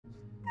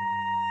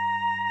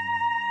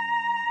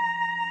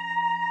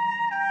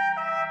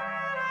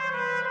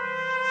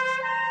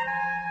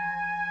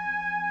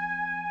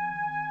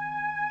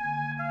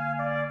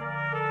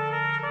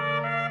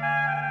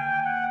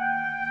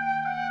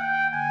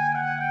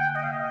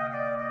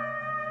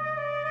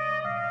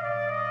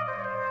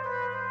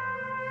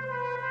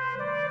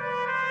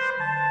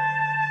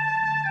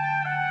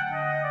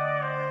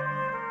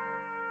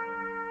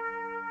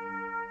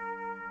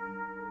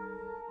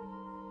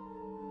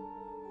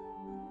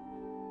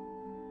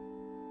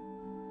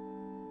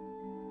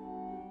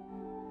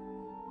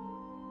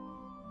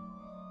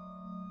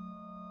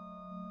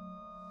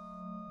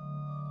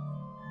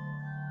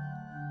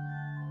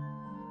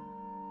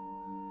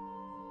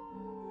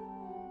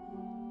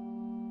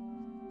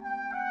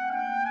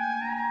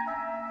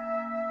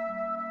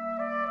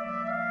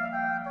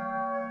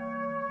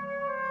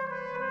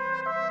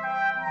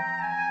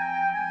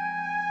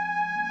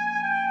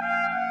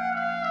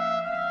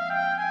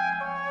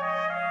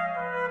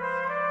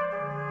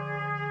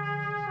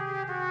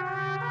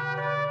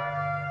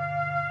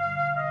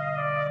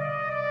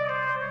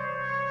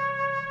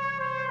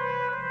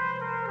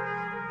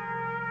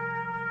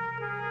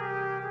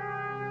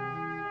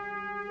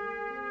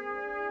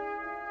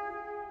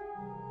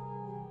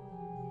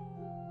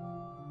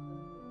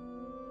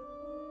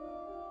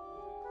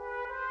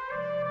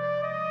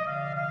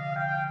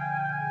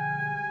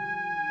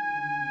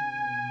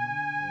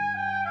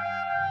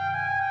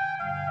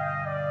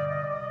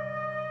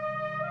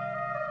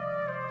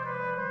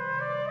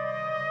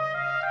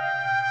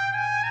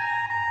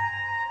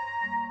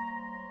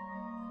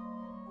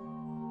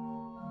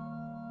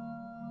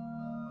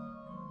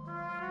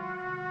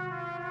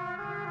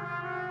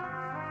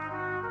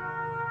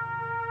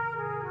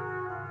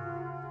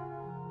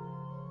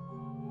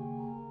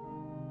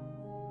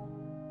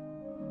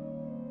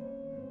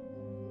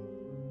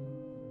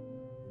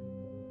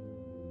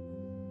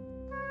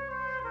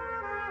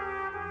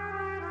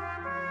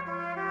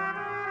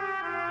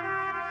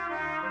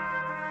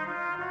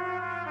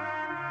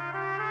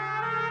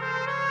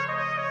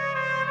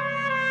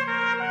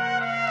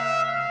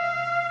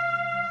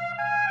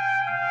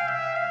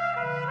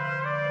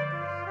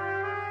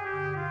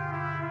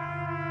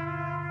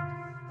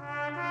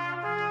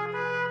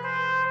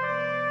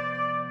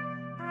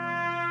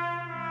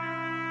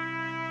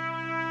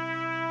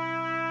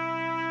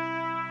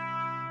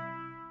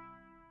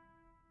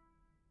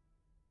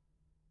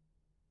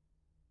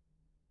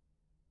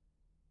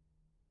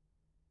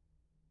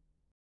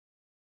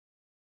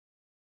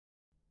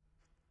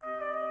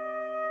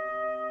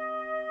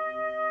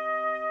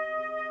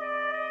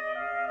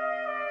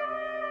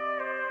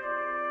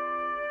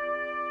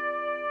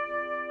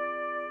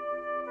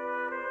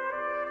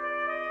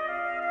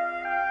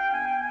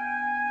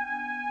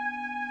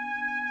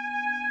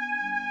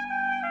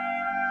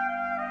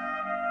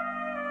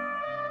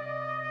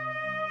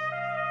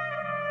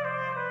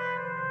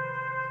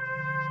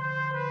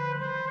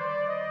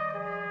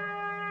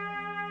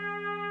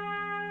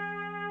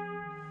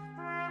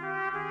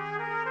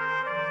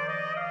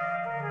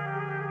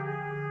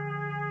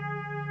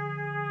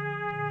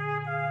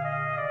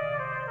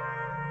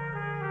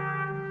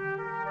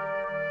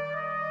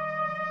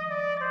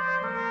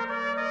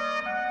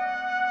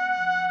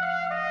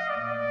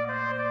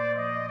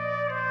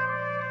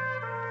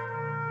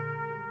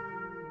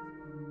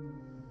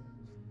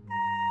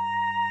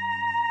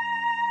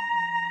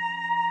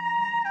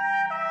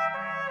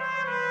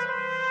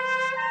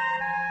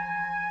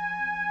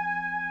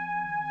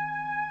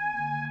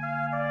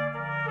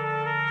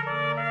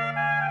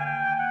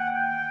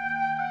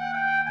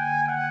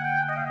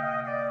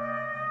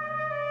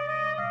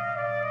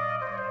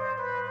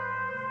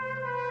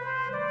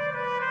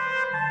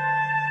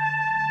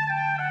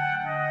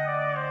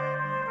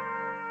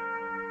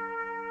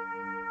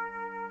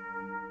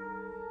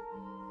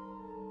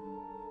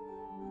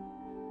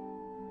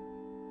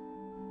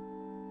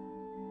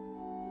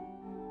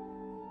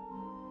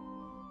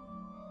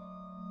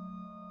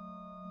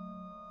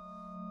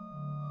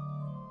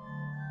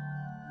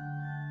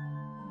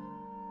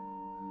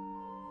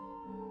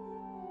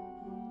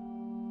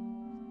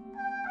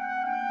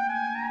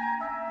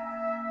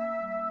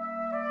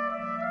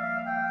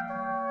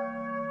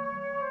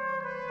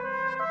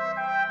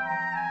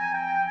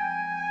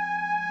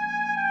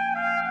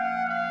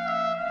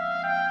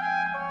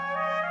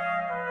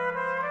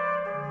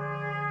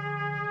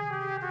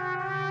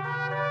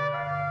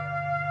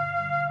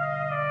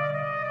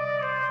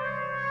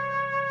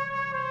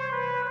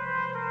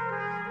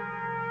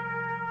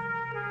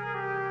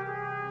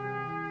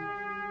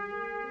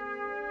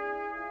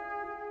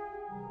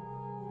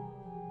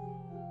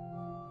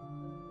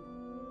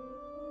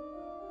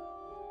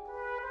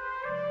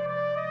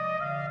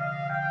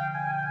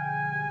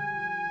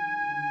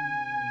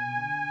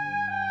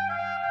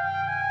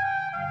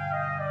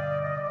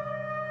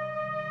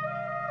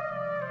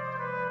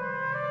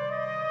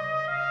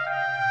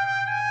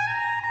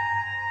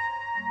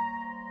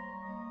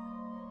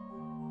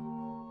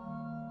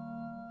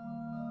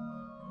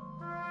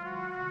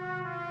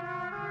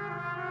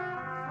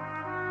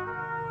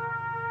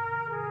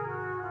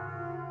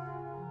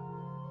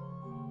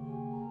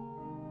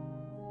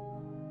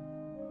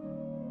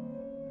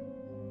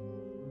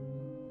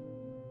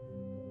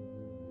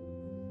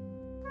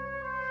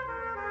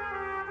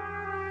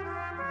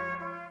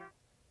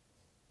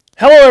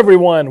Hello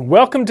everyone,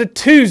 welcome to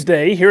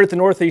Tuesday here at the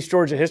Northeast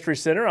Georgia History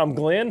Center. I'm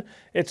Glenn.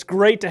 It's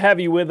great to have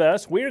you with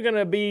us. We are going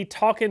to be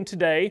talking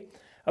today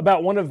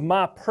about one of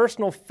my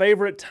personal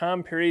favorite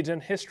time periods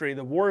in history,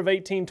 the War of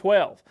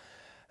 1812.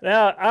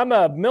 Now, I'm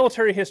a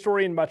military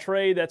historian by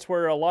trade. That's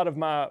where a lot of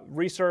my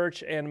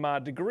research and my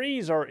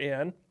degrees are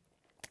in.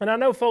 And I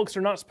know folks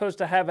are not supposed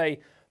to have a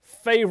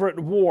favorite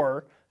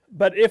war,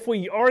 but if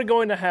we are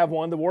going to have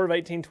one, the War of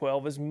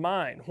 1812 is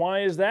mine.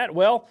 Why is that?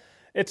 Well,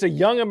 it's a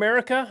young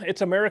America.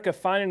 It's America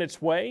finding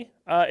its way.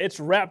 It's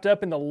wrapped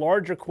up in the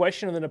larger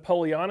question of the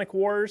Napoleonic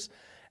Wars.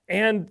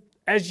 And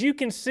as you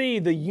can see,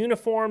 the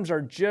uniforms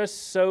are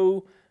just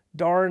so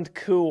darned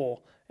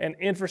cool and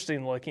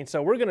interesting looking.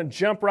 So we're going to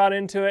jump right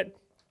into it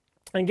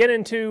and get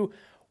into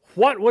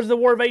what was the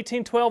War of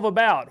 1812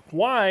 about?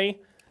 Why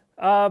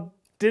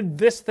did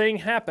this thing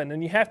happen?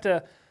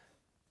 And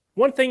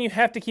one thing you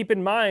have to keep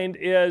in mind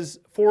is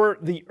for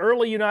the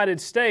early United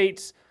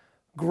States,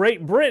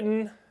 Great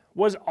Britain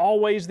was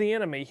always the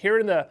enemy. Here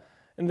in the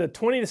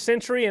 20th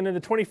century and in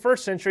the 21st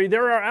century,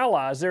 they're our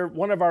allies. They're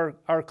one of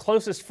our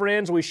closest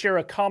friends. We share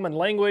a common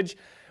language.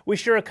 We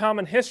share a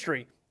common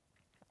history.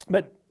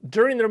 But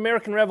during the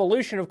American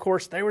Revolution, of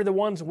course, they were the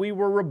ones we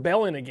were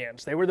rebelling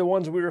against. They were the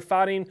ones we were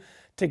fighting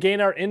to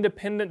gain our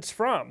independence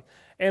from.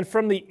 And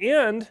from the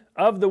end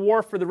of the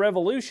War for the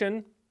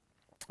Revolution,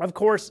 of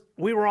course,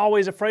 we were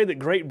always afraid that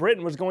Great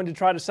Britain was going to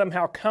try to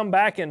somehow come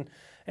back and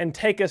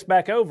take us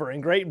back over.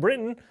 And Great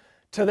Britain,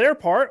 to their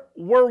part,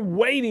 were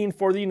waiting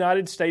for the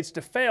United States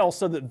to fail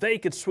so that they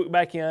could swoop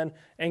back in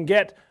and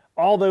get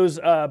all those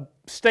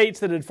states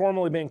that had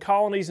formerly been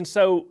colonies. And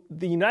so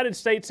the United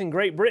States and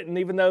Great Britain,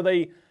 even though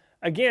they,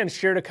 again,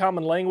 shared a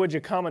common language, a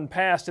common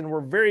past, and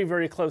were very,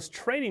 very close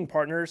trading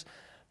partners,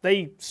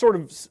 they sort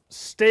of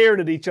stared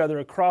at each other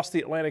across the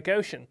Atlantic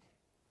Ocean.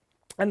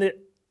 And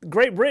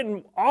Great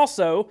Britain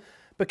also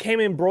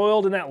became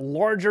embroiled in that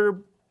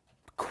larger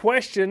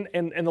question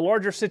and the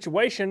larger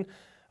situation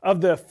of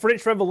the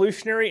French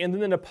Revolutionary and then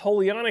the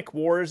Napoleonic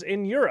Wars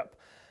in Europe.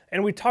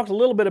 And we talked a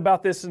little bit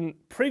about this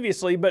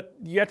previously, but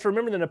you have to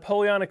remember the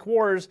Napoleonic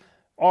Wars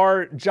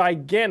are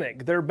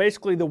gigantic. They're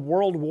basically the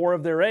world war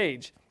of their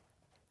age.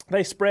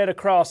 They spread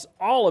across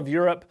all of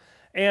Europe,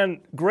 and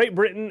Great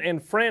Britain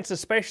and France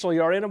especially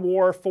are in a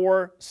war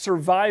for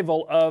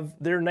survival of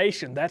their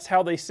nation. That's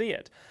how they see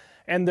it.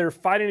 And they're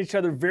fighting each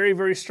other very,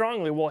 very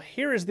strongly. Well,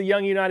 here is the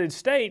young United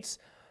States.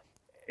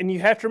 And you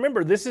have to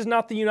remember, this is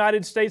not the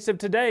United States of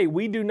today.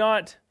 We do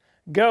not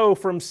go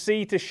from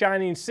sea to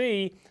shining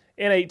sea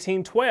in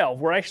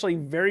 1812. We're actually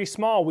very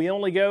small. We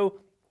only go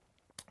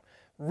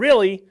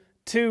really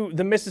to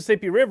the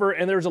Mississippi River,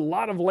 and there's a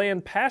lot of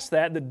land past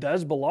that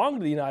does belong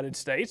to the United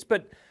States,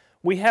 but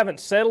we haven't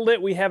settled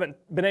it. We haven't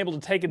been able to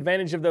take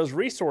advantage of those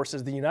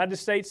resources. The United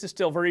States is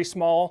still very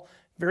small,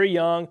 very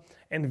young,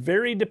 and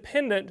very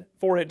dependent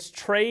for its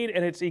trade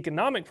and its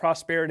economic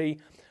prosperity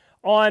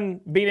on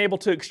being able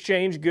to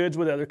exchange goods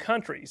with other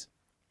countries.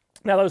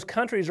 Now, those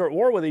countries are at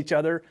war with each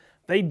other.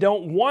 They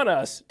don't want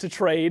us to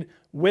trade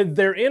with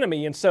their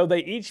enemy, and so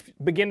they each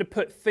begin to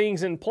put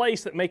things in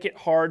place that make it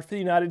hard for the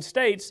United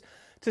States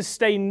to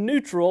stay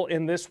neutral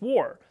in this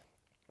war.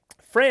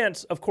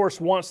 France, of course,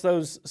 wants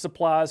those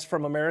supplies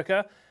from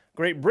America.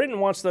 Great Britain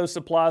wants those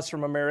supplies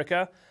from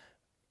America.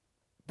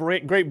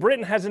 Great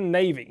Britain has a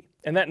navy,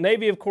 and that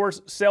navy, of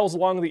course, sails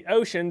along the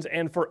oceans,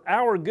 and for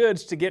our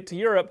goods to get to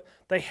Europe,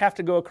 they have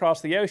to go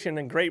across the ocean,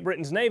 and Great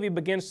Britain's navy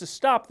begins to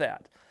stop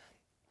that.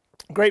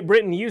 Great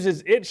Britain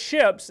uses its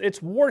ships,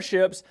 its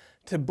warships,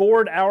 to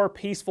board our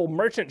peaceful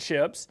merchant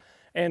ships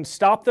and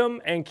stop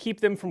them and keep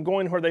them from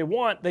going where they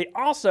want. They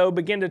also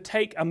begin to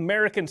take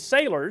American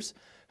sailors,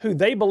 who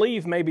they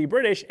believe may be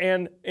British,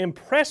 and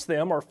impress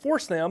them or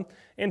force them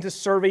into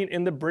serving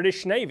in the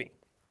British Navy.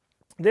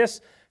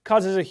 This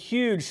causes a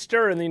huge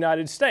stir in the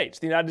United States.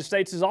 The United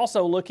States is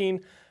also looking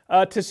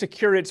to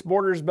secure its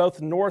borders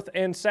both north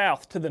and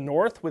south. To the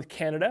north with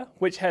Canada,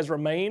 which has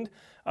remained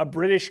a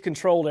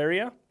British-controlled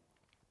area.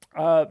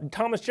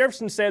 Thomas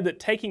Jefferson said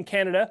that taking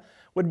Canada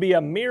would be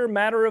a mere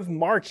matter of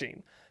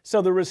marching.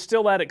 So there was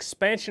still that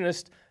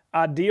expansionist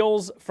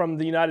ideals from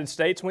the United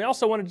States. And we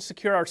also wanted to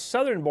secure our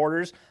southern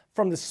borders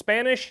from the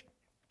Spanish,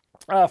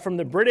 from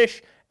the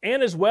British,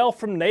 and as well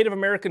from Native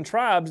American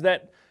tribes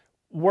that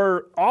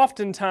were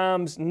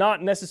oftentimes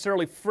not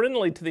necessarily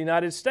friendly to the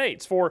United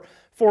States for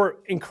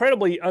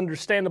incredibly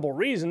understandable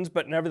reasons,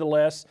 but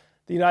nevertheless,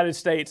 the United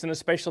States, and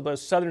especially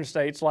those southern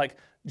states like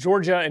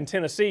Georgia and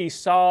Tennessee,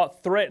 saw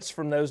threats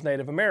from those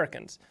Native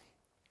Americans.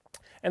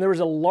 And there was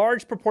a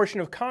large proportion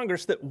of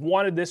Congress that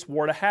wanted this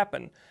war to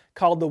happen,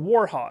 called the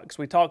War Hogs.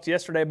 We talked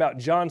yesterday about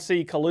John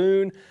C.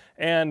 Calhoun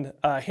and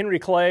Henry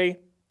Clay,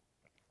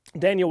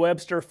 Daniel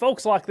Webster.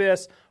 Folks like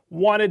this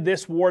wanted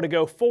this war to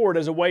go forward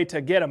as a way to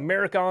get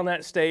America on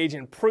that stage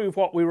and prove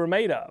what we were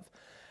made of.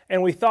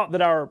 And we thought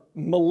that our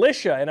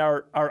militia and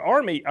our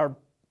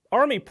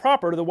army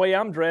proper, the way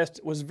I'm dressed,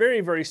 was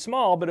very, very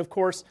small. But of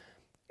course,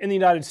 in the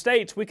United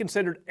States, we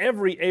considered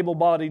every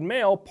able-bodied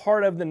male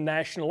part of the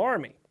national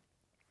army.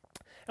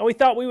 And we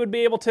thought we would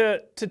be able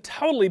to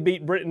totally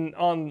beat Britain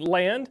on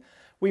land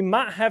we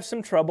might have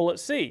some trouble at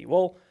sea.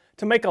 Well,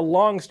 to make a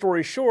long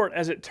story short,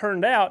 as it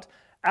turned out,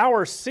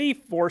 our sea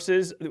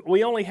forces,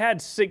 we only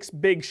had 6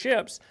 big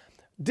ships,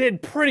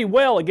 did pretty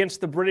well against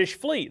the British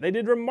fleet. They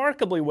did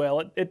remarkably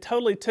well. It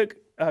totally took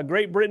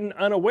Great Britain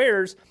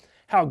unawares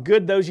how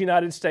good those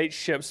United States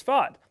ships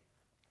fought.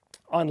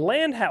 On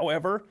land,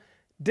 however,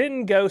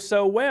 didn't go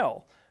so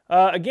well.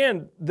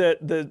 Again,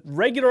 the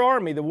regular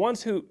army, the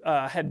ones who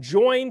had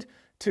joined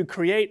to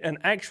create an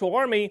actual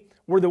army,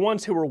 were the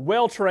ones who were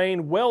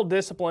well-trained,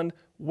 well-disciplined,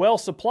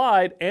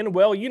 well-supplied, and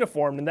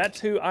well-uniformed, and that's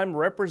who I'm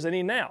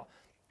representing now.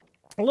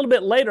 A little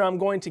bit later, I'm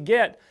going to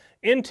get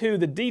into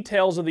the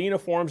details of the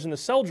uniforms and the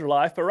soldier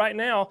life, but right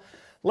now,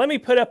 let me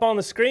put up on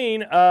the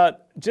screen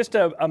just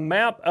a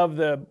map of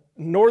the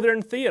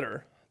Northern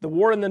Theater, the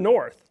War in the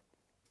North.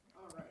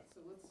 All right,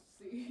 so let's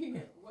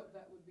see what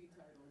that would be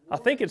titled. I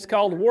think it's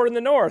called War in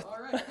the North. All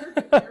right,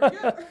 perfect. There we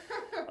go.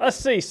 Let's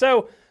see.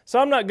 So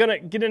I'm not going to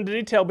get into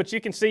detail, but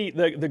you can see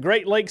the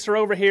Great Lakes are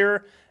over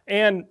here,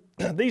 and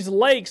these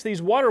lakes,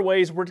 these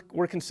waterways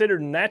were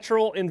considered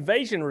natural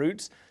invasion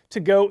routes to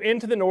go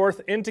into the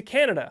north, into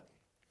Canada.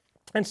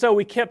 And so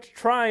we kept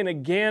trying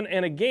again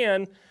and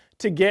again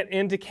to get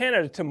into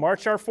Canada, to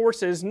march our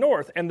forces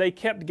north, and they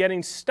kept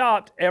getting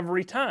stopped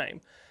every time.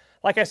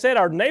 Like I said,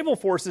 our naval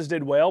forces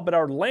did well, but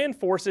our land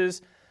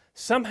forces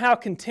somehow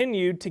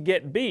continued to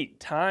get beat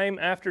time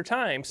after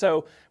time.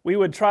 So we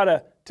would try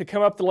to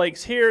come up the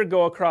lakes here,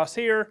 go across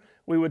here.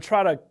 We would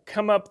try to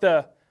come up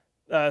the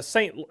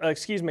St.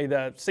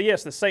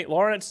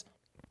 Lawrence,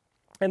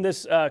 and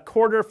this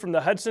corridor from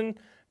the Hudson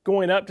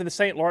going up to the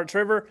St. Lawrence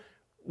River.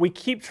 We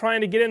keep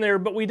trying to get in there,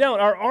 but we don't.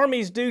 Our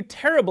armies do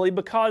terribly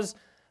because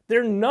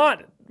they're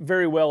not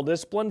very well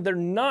disciplined, they're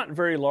not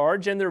very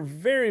large, and they're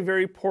very,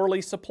 very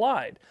poorly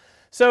supplied.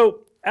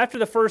 So after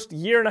the first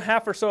year and a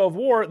half or so of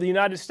war, the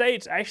United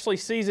States actually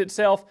sees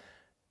itself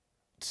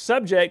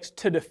subject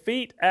to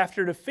defeat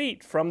after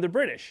defeat from the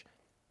British.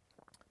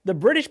 The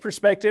British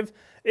perspective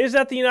is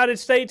that the United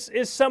States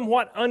is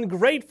somewhat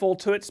ungrateful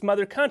to its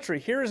mother country.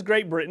 Here is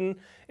Great Britain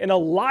in a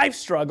life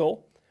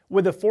struggle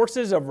with the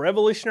forces of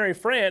revolutionary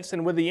France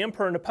and with the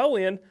Emperor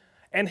Napoleon,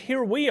 and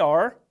here we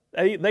are.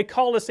 They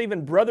called us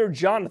even Brother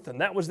Jonathan.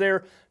 That was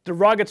their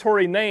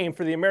derogatory name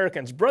for the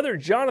Americans. Brother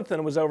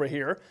Jonathan was over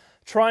here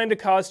trying to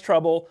cause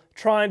trouble,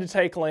 trying to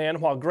take land,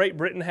 while Great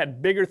Britain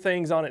had bigger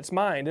things on its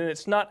mind, and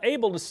it's not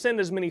able to send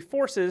as many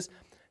forces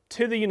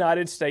to the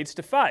United States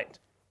to fight.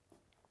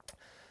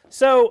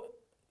 So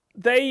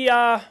they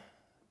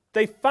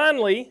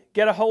finally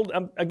get a hold,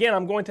 again,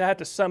 I'm going to have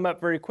to sum up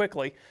very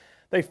quickly.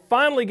 They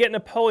finally get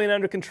Napoleon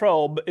under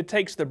control, but it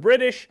takes the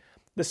British,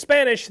 the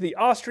Spanish, the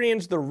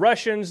Austrians, the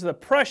Russians, the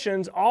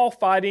Prussians, all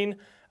fighting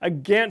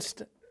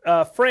against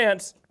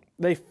France.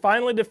 They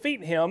finally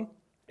defeat him,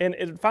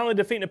 and finally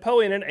defeat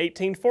Napoleon in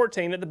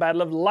 1814 at the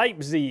Battle of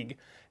Leipzig.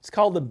 It's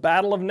called the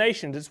Battle of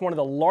Nations. It's one of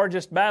the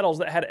largest battles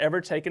that had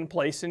ever taken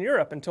place in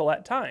Europe until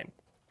that time.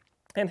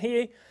 And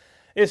he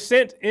is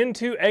sent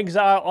into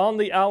exile on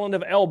the island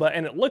of Elba,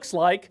 and it looks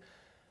like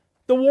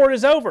the war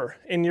is over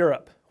in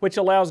Europe, which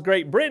allows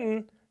Great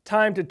Britain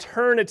time to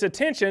turn its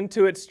attention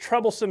to its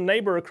troublesome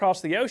neighbor across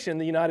the ocean,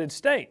 the United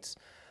States.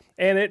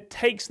 And it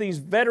takes these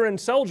veteran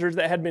soldiers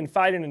that had been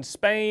fighting in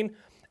Spain,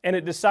 and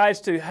it decides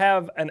to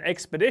have an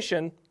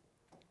expedition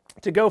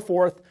to go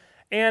forth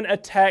and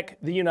attack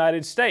the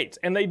United States.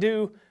 And they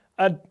do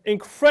an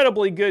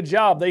incredibly good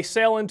job. They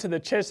sail into the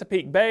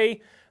Chesapeake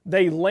Bay,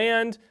 they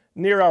land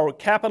near our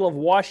capital of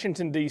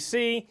Washington,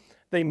 D.C.,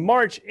 they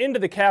march into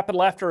the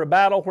capital after a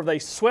battle where they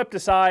swept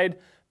aside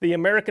the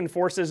American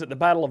forces at the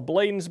Battle of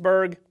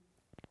Bladensburg,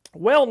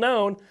 well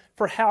known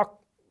for how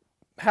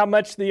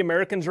much the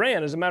Americans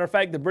ran. As a matter of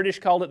fact, the British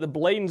called it the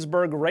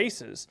Bladensburg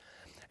Races.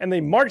 And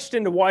they marched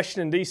into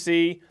Washington,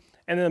 D.C.,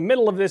 and in the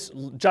middle of this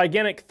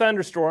gigantic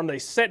thunderstorm, they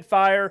set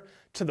fire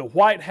to the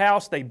White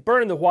House, they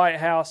burned the White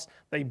House,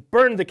 they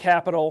burned the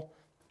Capitol,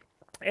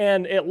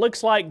 and it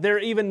looks like there are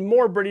even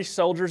more British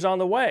soldiers on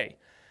the way.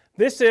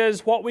 This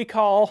is what we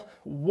call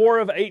War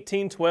of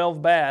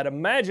 1812 bad.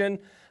 Imagine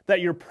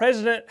that your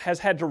president has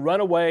had to run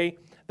away,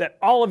 that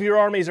all of your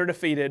armies are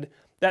defeated,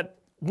 that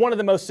one of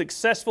the most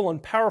successful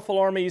and powerful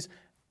armies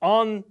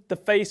on the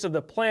face of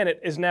the planet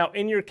is now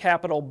in your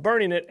capital,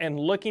 burning it and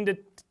looking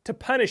to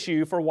punish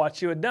you for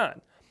what you had done.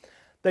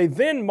 They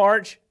then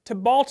march to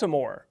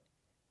Baltimore,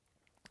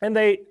 and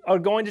they are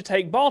going to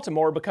take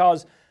Baltimore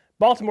because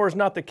Baltimore is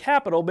not the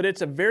capital, but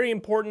it's a very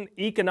important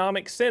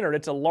economic center.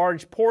 It's a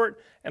large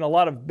port, and a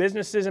lot of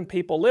businesses and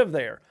people live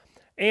there.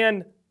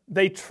 And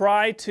they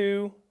try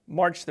to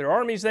march their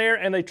armies there,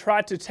 and they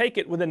try to take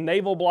it with a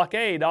naval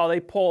blockade. They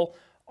pull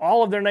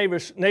all of their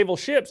naval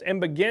ships and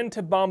begin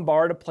to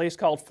bombard a place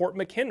called Fort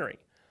McHenry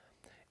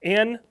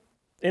in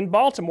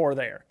Baltimore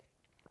there.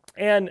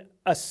 And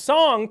a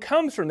song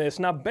comes from this,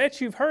 and I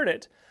bet you've heard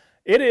it.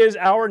 It is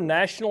our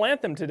national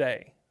anthem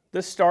today,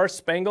 the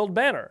Star-Spangled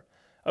Banner.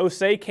 Oh,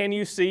 say can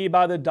you see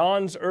by the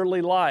dawn's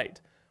early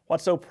light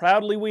what so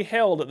proudly we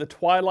held at the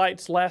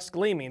twilight's last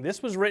gleaming.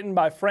 This was written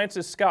by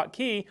Francis Scott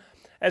Key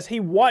as he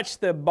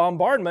watched the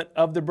bombardment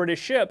of the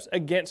British ships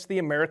against the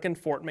American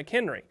Fort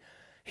McHenry.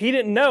 He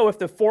didn't know if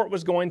the fort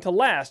was going to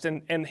last,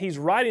 and he's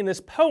writing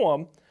this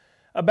poem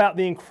about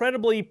the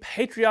incredibly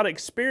patriotic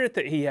spirit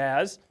that he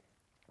has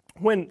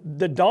when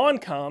the dawn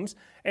comes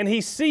and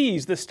he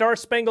sees the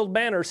Star-Spangled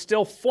Banner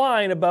still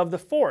flying above the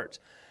fort.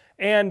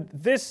 And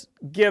this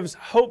gives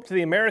hope to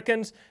the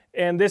Americans,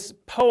 and this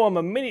poem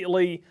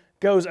immediately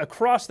goes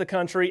across the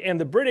country, and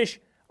the British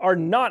are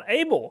not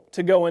able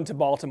to go into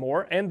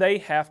Baltimore, and they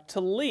have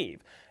to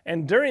leave.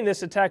 And during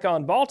this attack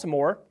on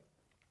Baltimore,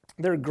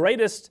 their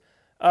greatest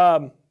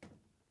General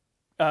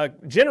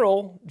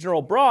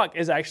Brock,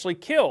 is actually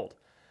killed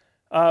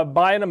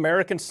by an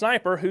American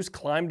sniper who's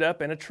climbed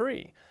up in a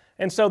tree.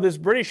 And so this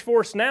British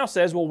force now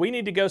says, well, we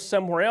need to go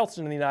somewhere else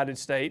in the United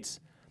States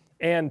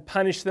and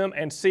punish them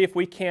and see if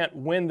we can't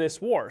win this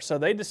war. So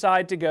they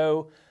decide to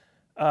go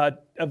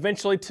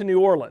eventually to New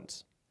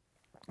Orleans.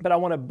 But I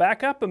want to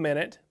back up a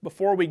minute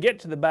before we get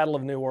to the Battle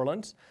of New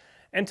Orleans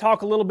and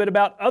talk a little bit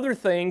about other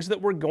things that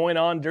were going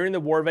on during the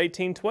War of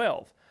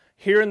 1812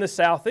 here in the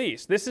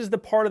Southeast. This is the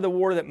part of the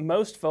war that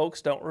most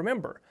folks don't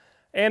remember.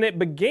 And it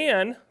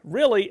began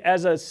really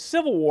as a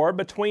civil war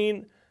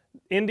between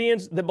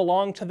Indians that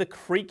belonged to the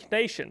Creek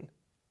Nation.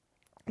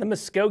 The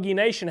Muskogee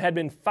Nation had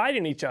been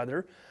fighting each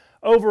other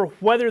over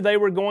whether they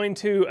were going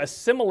to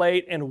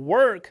assimilate and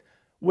work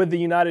with the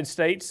United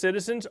States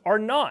citizens or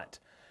not.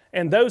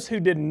 And those who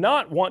did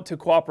not want to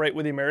cooperate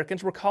with the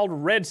Americans were called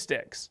Red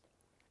Sticks.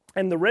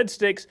 And the Red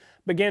Sticks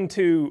began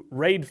to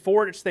raid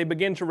forts, they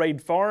began to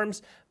raid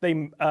farms,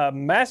 they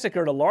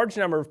massacred a large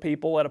number of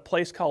people at a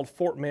place called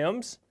Fort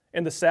Mims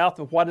in the south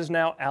of what is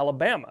now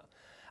Alabama.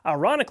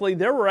 Ironically,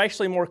 there were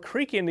actually more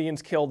Creek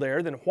Indians killed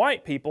there than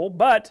white people,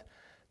 but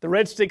the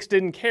Red Sticks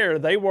didn't care.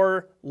 They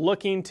were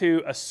looking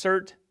to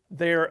assert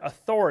their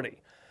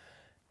authority.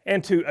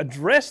 And to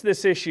address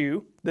this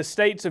issue, the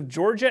states of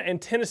Georgia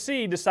and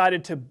Tennessee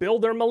decided to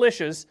build their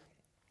militias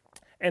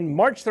and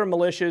march their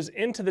militias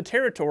into the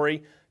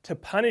territory to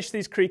punish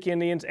these Creek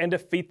Indians and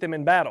defeat them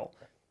in battle.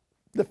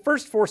 The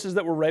first forces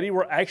that were ready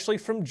were actually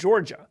from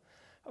Georgia.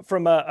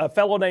 From a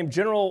fellow named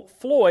General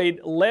Floyd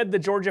led the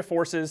Georgia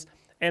forces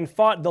and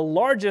fought the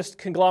largest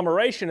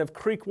conglomeration of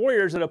Creek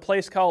warriors at a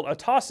place called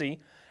Otosi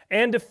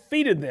and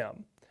defeated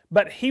them.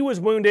 But he was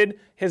wounded,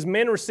 his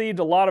men received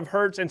a lot of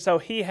hurts, and so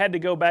he had to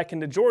go back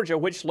into Georgia,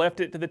 which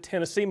left it to the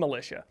Tennessee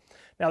militia.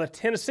 Now, the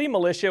Tennessee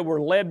militia were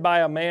led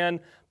by a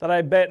man that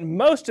I bet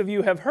most of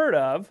you have heard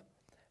of,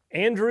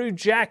 Andrew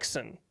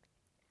Jackson.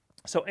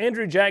 So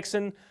Andrew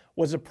Jackson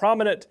was a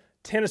prominent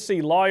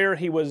Tennessee lawyer.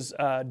 He was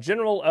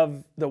general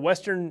of the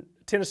Western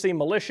Tennessee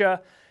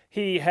militia.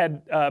 He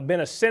had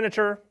been a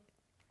senator.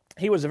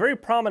 He was a very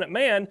prominent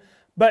man,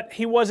 but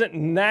he wasn't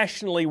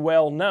nationally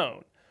well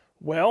known.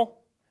 Well,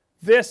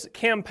 this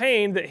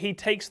campaign that he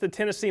takes the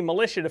Tennessee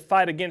militia to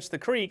fight against the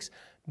Creeks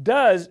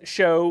does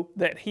show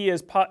that he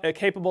is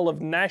capable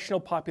of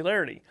national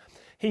popularity.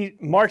 He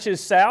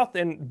marches south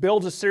and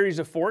builds a series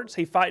of forts.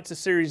 He fights a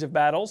series of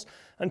battles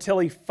until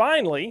he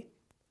finally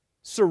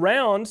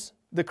surrounds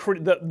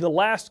the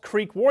last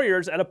Creek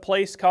warriors at a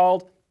place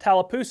called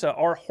Tallapoosa,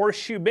 or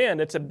Horseshoe Bend.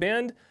 It's a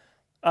bend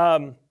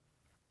on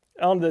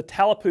the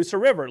Tallapoosa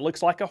River. It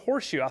looks like a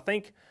horseshoe. I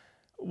think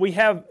we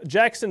have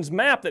Jackson's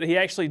map that he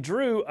actually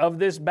drew of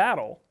this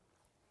battle.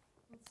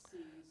 Let's see.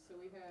 So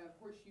we have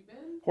Horseshoe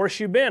Bend?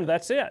 Horseshoe Bend,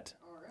 that's it.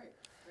 All right.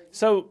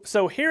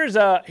 So here's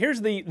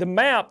the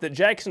map that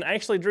Jackson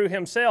actually drew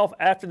himself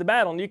after the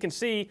battle. And you can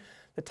see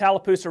the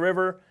Tallapoosa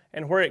River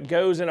and where it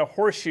goes in a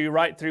horseshoe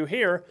right through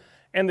here.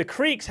 And the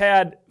Creeks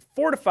had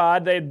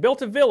fortified, they had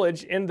built a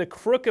village in the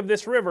crook of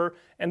this river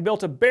and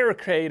built a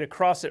barricade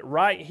across it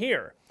right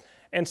here.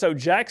 And so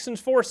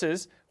Jackson's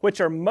forces, which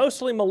are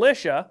mostly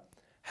militia,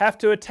 have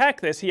to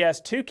attack this. He has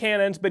 2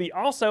 cannons, but he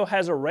also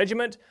has a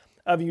regiment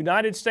of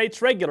United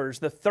States regulars,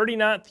 the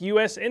 39th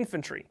U.S.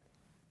 Infantry.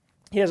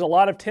 He has a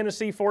lot of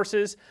Tennessee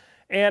forces,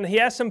 and he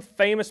has some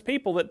famous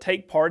people that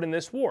take part in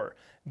this war.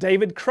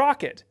 David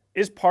Crockett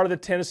is part of the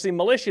Tennessee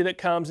militia that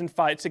comes and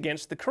fights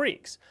against the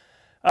Creeks.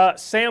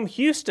 Sam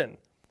Houston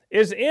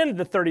is in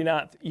the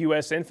 39th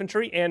U.S.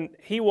 Infantry, and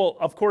he will,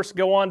 of course,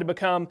 go on to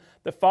become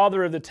the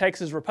father of the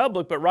Texas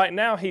Republic, but right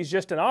now he's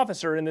just an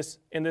officer in this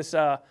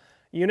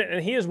unit,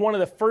 and he is one of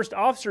the first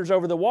officers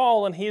over the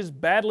wall, and he is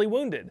badly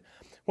wounded.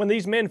 When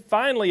these men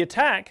finally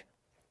attack,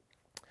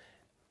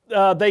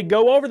 they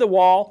go over the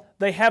wall.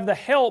 They have the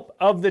help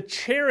of the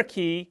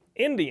Cherokee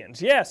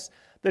Indians. Yes,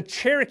 the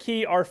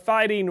Cherokee are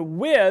fighting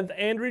with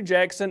Andrew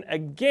Jackson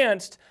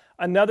against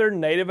another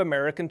Native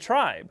American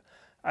tribe.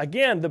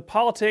 Again, the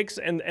politics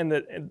and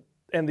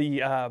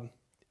the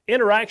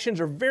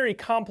interactions are very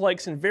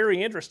complex and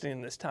very interesting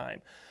in this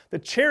time. The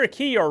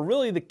Cherokee are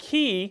really the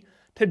key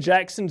to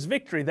Jackson's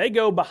victory. They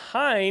go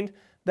behind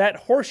that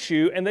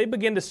horseshoe and they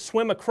begin to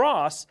swim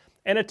across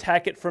and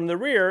attack it from the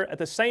rear at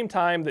the same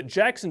time that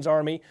Jackson's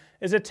army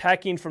is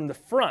attacking from the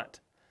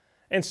front.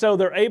 And so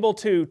they're able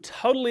to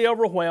totally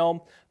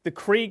overwhelm the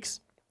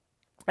Creeks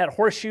at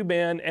Horseshoe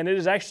Bend, and it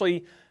is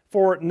actually,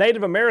 for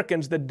Native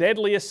Americans, the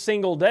deadliest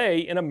single day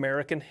in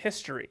American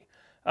history.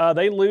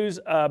 They lose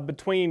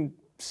between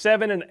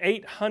 700 and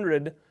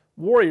 800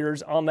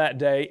 warriors on that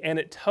day, and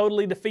it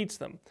totally defeats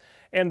them.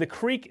 And the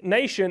Creek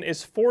Nation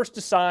is forced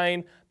to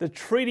sign the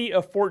Treaty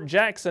of Fort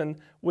Jackson,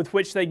 with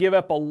which they give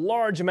up a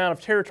large amount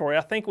of territory.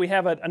 I think we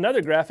have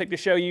another graphic to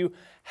show you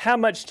how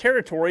much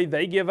territory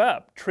they give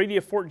up. Treaty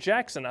of Fort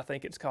Jackson, I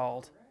think it's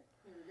called.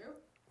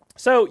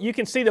 So you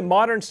can see the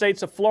modern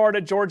states of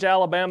Florida, Georgia,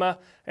 Alabama,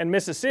 and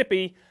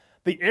Mississippi.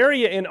 The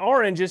area in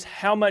orange is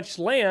how much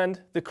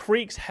land the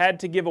Creeks had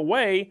to give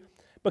away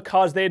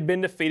because they had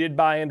been defeated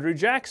by Andrew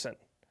Jackson.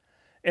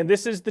 And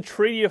this is the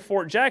Treaty of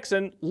Fort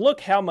Jackson.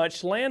 Look how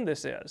much land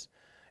this is.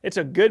 It's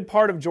a good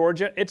part of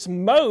Georgia. It's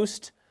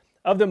most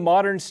of the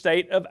modern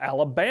state of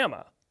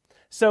Alabama.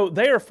 So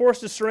they are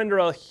forced to surrender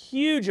a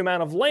huge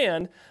amount of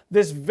land.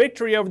 This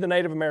victory over the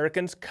Native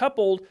Americans,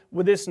 coupled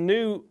with this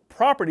new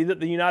property that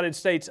the United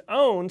States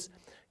owns,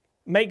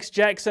 makes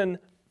Jackson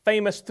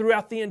famous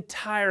throughout the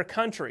entire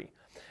country.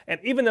 And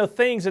even though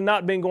things had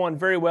not been going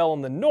very well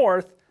in the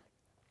north,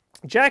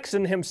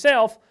 Jackson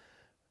himself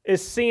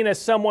is seen as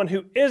someone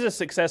who is a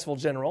successful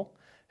general,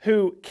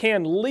 who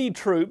can lead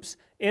troops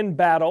in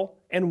battle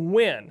and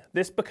win.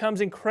 This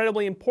becomes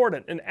incredibly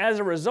important, and as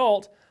a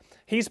result,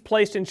 he's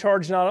placed in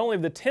charge not only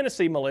of the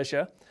Tennessee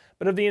militia,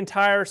 but of the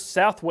entire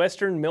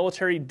southwestern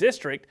military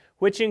district,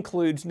 which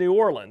includes New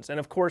Orleans. And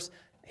of course,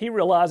 he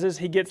realizes,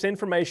 he gets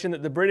information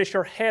that the British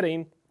are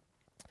heading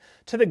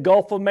to the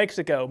Gulf of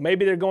Mexico.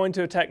 Maybe they're going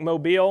to attack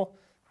Mobile,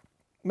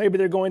 maybe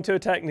they're going to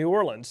attack New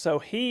Orleans. So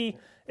he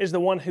is the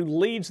one who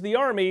leads the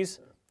armies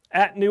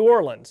at New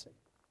Orleans.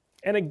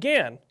 And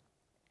again,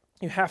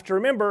 you have to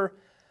remember,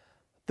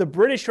 the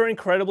British are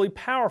incredibly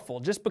powerful.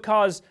 Just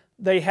because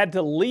they had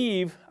to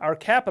leave our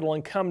capital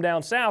and come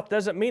down south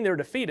doesn't mean they're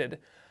defeated.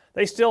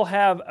 They still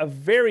have a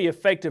very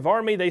effective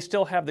army. They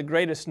still have the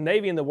greatest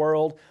navy in the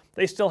world.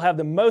 They still have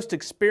the most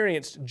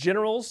experienced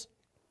generals.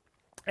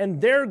 And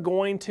they're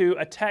going to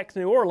attack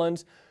New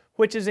Orleans,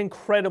 which is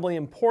incredibly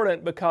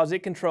important because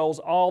it controls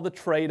all the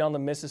trade on the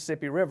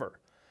Mississippi River.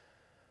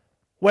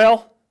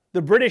 Well,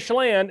 the British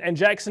land, and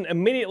Jackson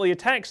immediately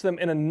attacks them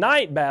in a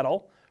night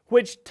battle,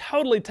 which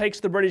totally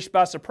takes the British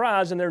by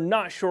surprise, and they're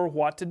not sure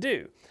what to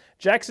do.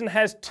 Jackson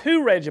has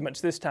 2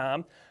 regiments this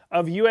time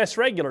of U.S.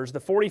 regulars,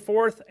 the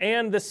 44th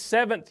and the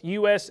 7th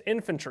U.S.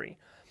 Infantry.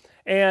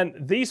 And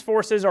these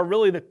forces are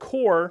really the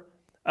core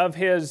of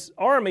his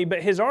army,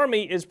 but his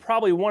army is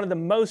probably one of the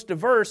most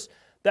diverse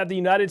that the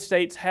United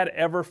States had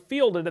ever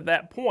fielded at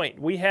that point.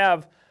 We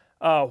have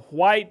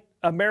white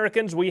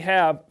Americans, we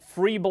have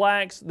free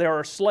blacks, there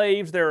are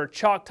slaves, there are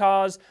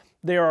Choctaws,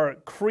 there are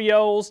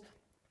Creoles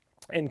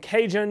and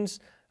Cajuns.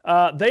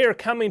 They are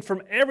coming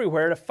from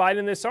everywhere to fight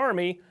in this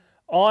army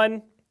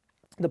on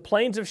the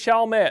plains of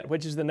Chalmette,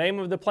 which is the name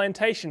of the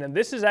plantation. And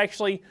this is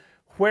actually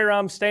where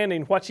I'm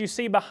standing. What you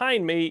see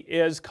behind me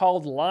is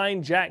called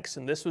Line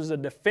Jackson. This was a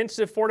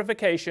defensive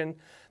fortification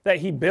that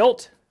he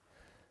built.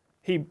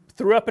 He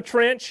threw up a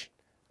trench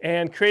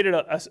and created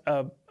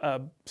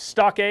a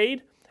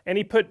stockade, and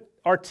he put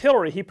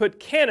artillery, he put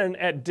cannon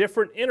at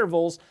different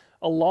intervals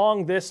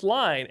along this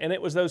line, and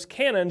it was those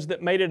cannons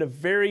that made it a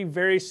very,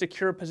 very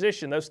secure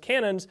position. Those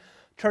cannons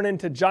turn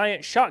into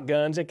giant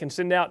shotguns and can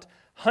send out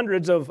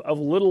hundreds of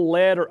little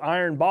lead or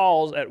iron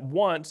balls at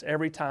once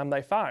every time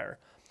they fire.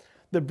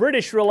 The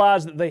British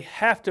realize that they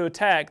have to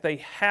attack, they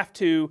have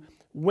to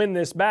win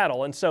this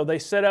battle, and so they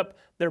set up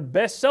their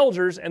best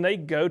soldiers and they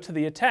go to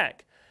the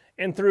attack.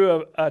 And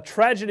through a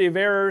tragedy of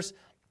errors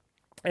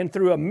and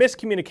through a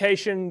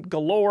miscommunication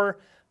galore,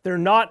 they're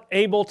not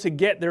able to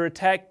get their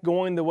attack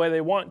going the way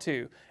they want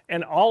to.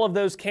 And all of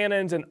those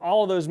cannons and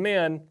all of those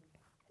men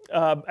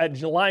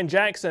at Line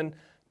Jackson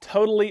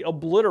totally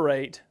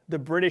obliterate the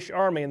British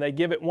army, and they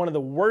give it one of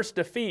the worst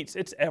defeats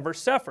it's ever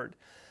suffered.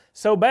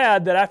 So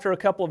bad that after a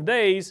couple of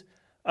days,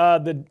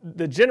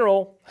 the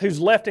general who's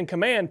left in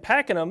command,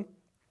 Pakenham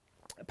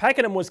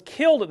was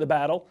killed at the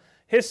battle.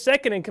 His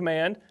second in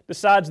command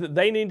decides that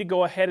they need to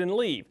go ahead and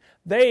leave.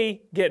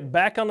 They get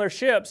back on their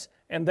ships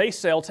and they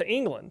sail to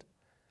England,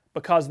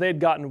 because they'd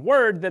gotten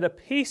word that a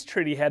peace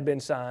treaty had been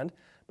signed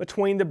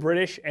between the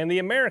British and the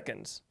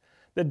Americans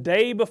the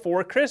day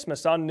before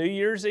Christmas on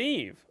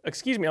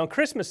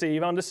Christmas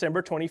Eve on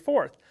December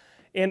 24th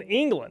in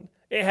England.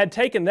 It had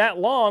taken that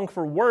long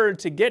for word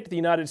to get to the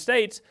United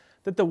States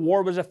that the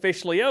war was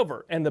officially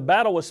over, and the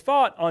battle was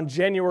fought on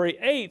January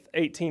 8th,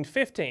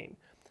 1815,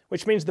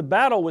 which means the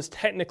battle was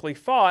technically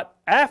fought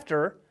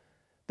after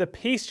the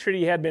peace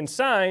treaty had been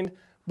signed,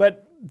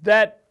 but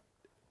that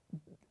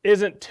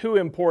isn't too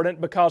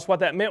important, because what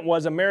that meant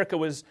was America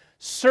was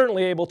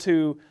certainly able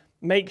to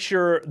make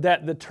sure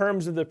that the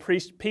terms of the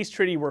peace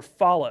treaty were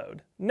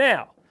followed.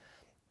 Now,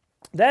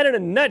 that in a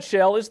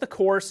nutshell is the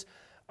course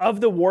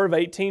of the War of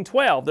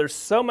 1812. There's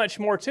so much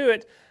more to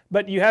it,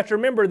 but you have to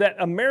remember that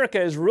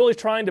America is really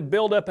trying to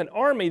build up an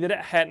army that it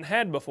hadn't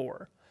had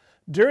before.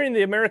 During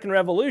the American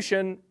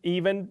Revolution,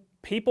 even,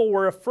 people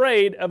were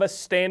afraid of a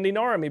standing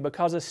army,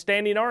 because a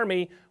standing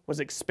army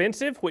was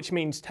expensive, which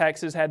means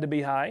taxes had to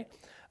be high.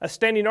 A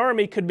standing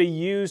army could be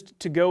used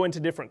to go into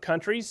different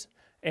countries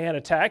and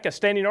attack. A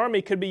standing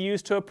army could be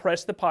used to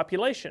oppress the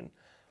population.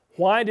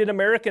 Why did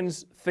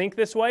Americans think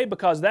this way?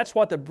 Because that's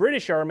what the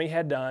British Army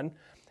had done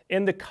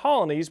in the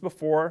colonies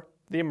before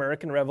the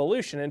American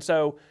Revolution. And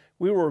so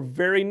we were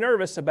very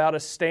nervous about a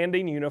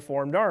standing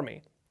uniformed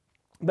army.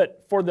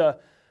 But when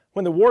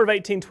the War of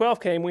 1812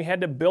 came, we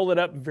had to build it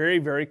up very,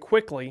 very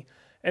quickly.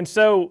 And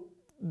so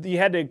you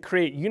had to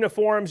create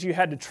uniforms, you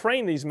had to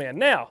train these men.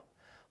 Now,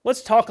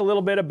 let's talk a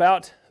little bit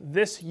about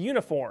this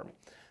uniform.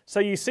 So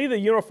you see the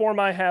uniform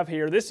I have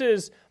here. This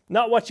is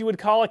not what you would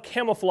call a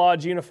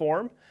camouflage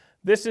uniform.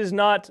 This is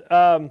not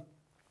a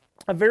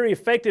very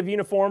effective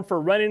uniform for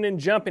running and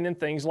jumping and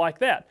things like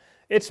that.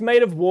 It's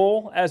made of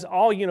wool, as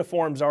all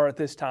uniforms are at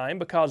this time,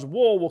 because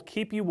wool will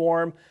keep you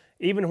warm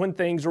even when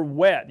things are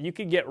wet. You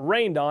could get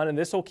rained on and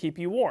this will keep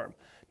you warm.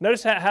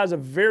 Notice how it has a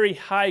very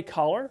high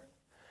collar.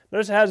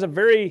 Notice it has a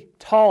very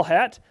tall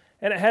hat,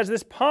 and it has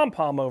this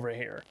pom-pom over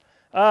here.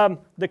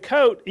 The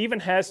coat even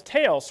has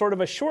tails, sort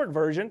of a short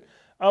version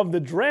of the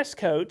dress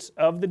coats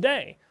of the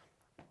day.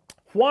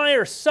 Why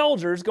are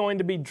soldiers going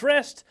to be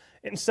dressed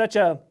in such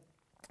a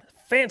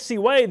fancy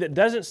way that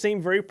doesn't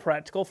seem very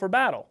practical for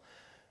battle?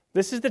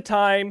 This is the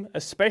time,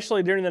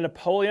 especially during the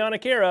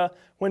Napoleonic era,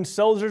 when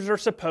soldiers are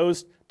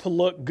supposed to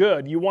look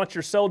good. You want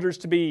your soldiers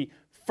to be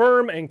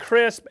firm and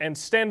crisp and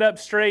stand up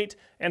straight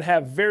and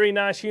have very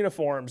nice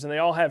uniforms. And they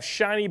all have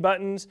shiny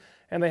buttons,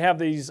 and they have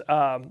these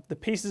the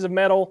pieces of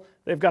metal.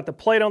 They've got the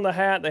plate on the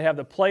hat. They have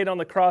the plate on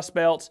the cross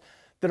belts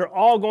that are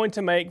all going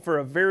to make for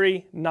a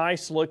very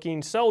nice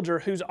looking soldier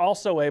who's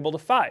also able to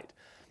fight.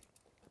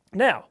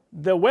 Now,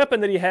 the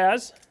weapon that he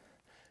has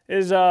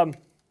is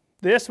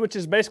this, which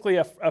is basically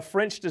a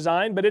French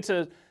design, but it's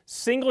a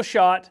single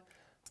shot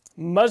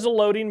muzzle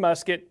loading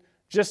musket,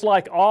 just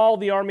like all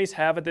the armies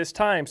have at this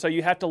time. So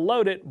you have to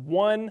load it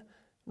one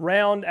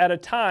round at a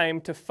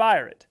time to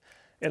fire it.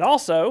 It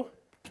also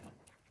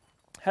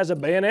has a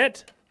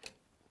bayonet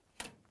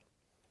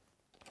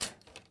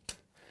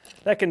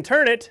that can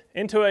turn it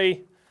into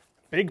a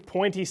big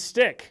pointy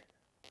stick.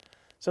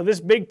 So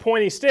this big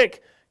pointy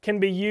stick can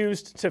be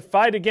used to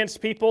fight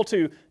against people,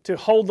 to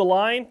hold the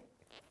line.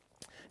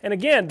 And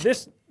again,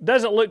 this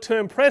doesn't look too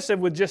impressive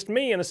with just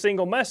me and a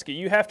single musket.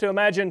 You have to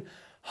imagine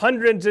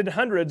hundreds and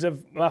hundreds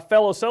of my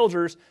fellow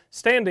soldiers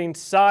standing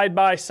side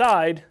by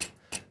side,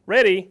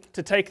 ready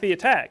to take the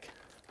attack.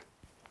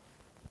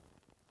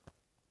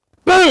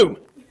 Boom!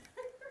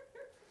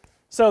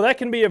 So that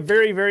can be a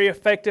very, very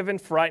effective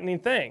and frightening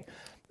thing.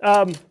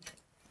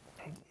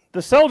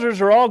 The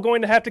soldiers are all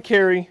going to have to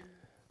carry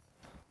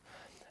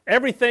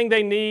everything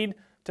they need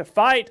to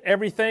fight,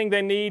 everything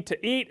they need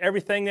to eat,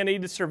 everything they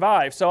need to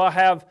survive. So I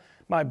have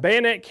my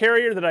bayonet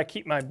carrier that I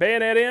keep my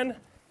bayonet in.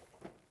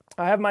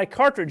 I have my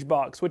cartridge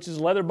box, which is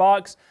a leather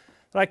box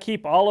that I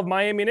keep all of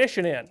my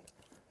ammunition in.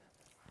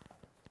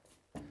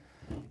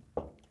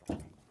 The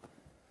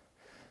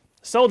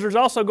soldier's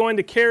also going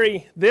to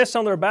carry this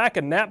on their back,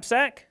 a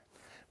knapsack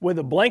with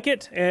a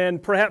blanket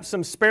and perhaps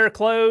some spare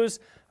clothes,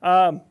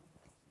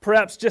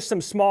 perhaps just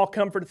some small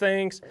comfort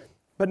things,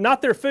 but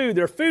not their food.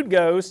 Their food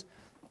goes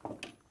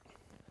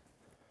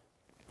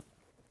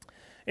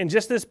in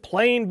just this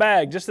plain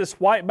bag, just this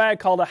white bag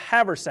called a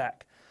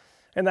haversack.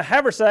 And the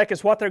haversack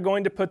is what they're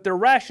going to put their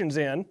rations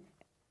in.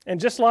 And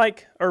just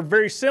like, or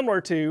very similar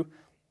to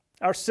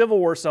our Civil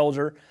War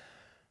soldier,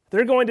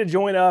 they're going to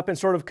join up and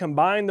sort of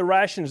combine the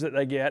rations that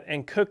they get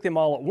and cook them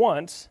all at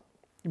once.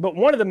 But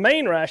one of the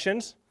main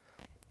rations,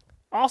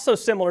 also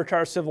similar to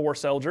our Civil War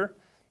soldier,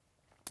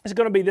 is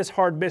going to be this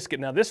hard biscuit.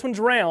 Now this one's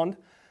round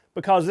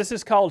because this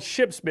is called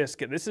ship's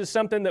biscuit. This is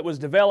something that was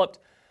developed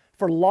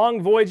for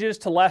long voyages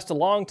to last a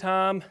long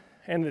time,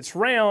 and it's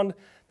round.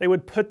 They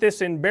would put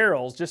this in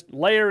barrels, just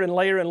layer and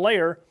layer and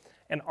layer,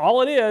 and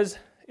all it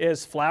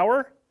is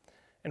flour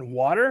and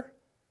water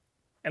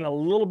and a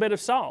little bit of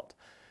salt.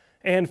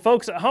 And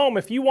folks at home,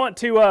 if you want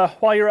to,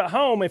 while you're at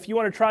home, if you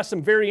want to try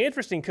some very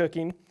interesting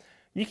cooking,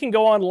 you can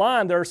go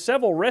online. There are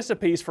several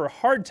recipes for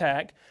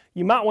hardtack.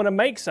 You might want to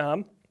make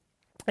some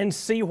and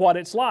see what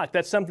it's like.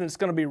 That's something that's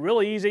going to be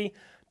really easy,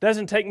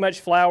 doesn't take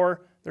much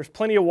flour, there's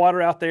plenty of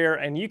water out there,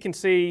 and you can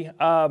see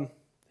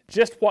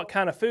just what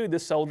kind of food the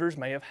soldiers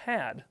may have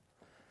had.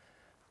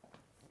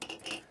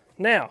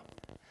 Now,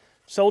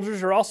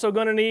 soldiers are also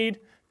going to need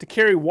to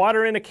carry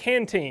water in a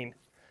canteen.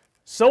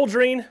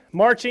 Soldiering,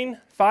 marching,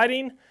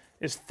 fighting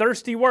is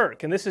thirsty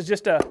work, and this is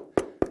just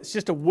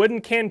a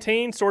wooden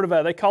canteen, sort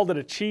of they called it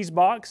a cheese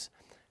box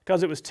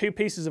because it was two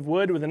pieces of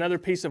wood with another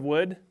piece of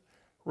wood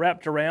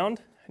wrapped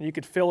around, and you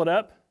could fill it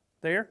up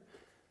there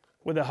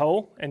with a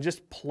hole and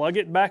just plug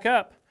it back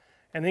up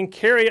and then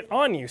carry it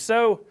on you.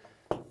 So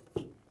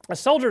a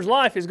soldier's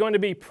life is going to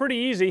be pretty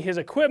easy. His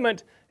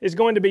equipment is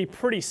going to be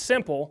pretty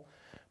simple,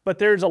 but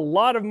there's a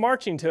lot of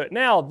marching to it.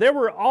 Now, there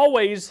were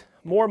always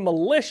more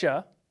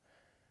militia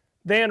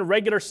than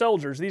regular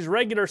soldiers. These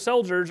regular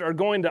soldiers are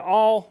going to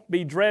all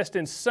be dressed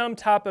in some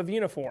type of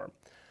uniform.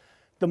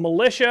 The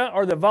militia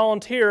or the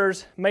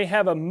volunteers may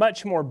have a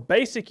much more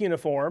basic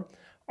uniform,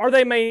 or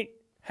they may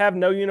have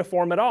no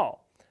uniform at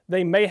all.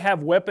 They may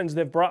have weapons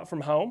they've brought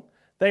from home.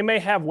 They may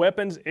have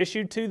weapons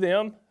issued to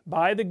them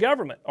by the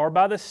government or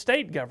by the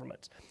state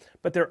governments.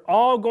 But they're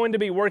all going to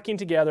be working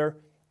together,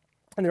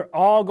 and they're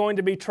all going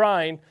to be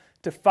trying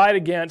to fight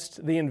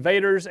against the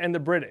invaders and the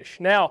British.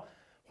 Now,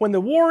 when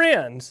the war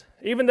ends,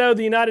 even though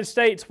the United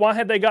States, why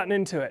had they gotten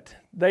into it?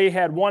 They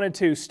had wanted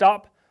to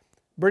stop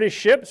British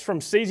ships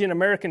from seizing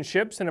American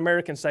ships and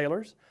American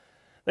sailors.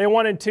 They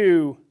wanted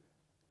to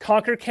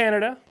conquer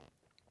Canada.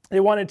 They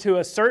wanted to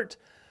assert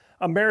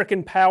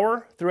American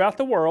power throughout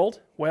the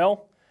world.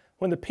 Well,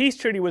 when the peace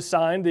treaty was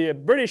signed, the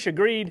British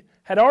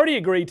had already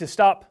agreed to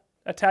stop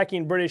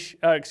attacking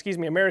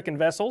American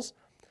vessels.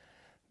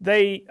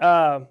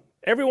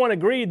 Everyone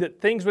agreed that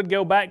things would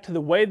go back to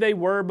the way they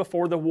were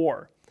before the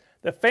war.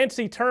 The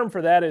fancy term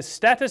for that is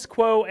status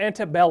quo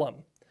ante bellum,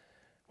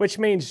 which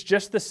means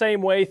just the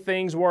same way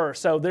things were.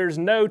 So there's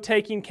no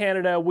taking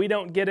Canada. We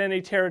don't get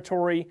any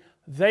territory.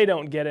 They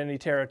don't get any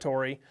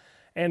territory.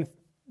 And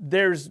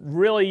there's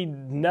really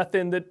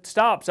nothing that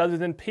stops other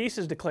than peace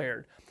is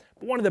declared.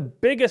 But one of the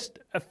biggest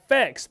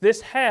effects this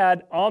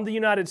had on the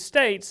United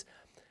States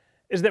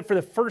is that for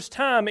the first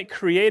time it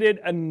created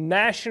a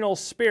national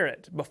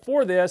spirit.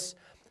 Before this,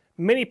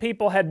 many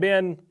people had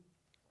been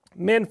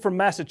men from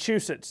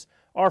Massachusetts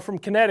or from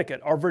Connecticut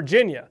or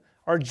Virginia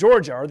or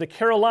Georgia or the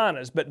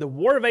Carolinas, but the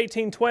War of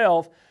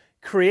 1812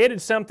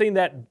 created something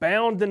that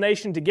bound the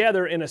nation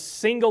together in a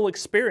single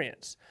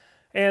experience.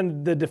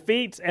 And the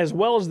defeats as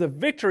well as the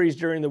victories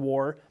during the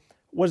war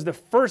was the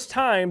first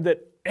time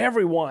that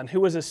everyone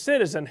who was a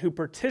citizen who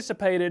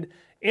participated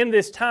in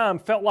this time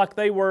felt like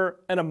they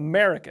were an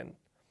American.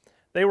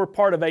 They were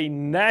part of a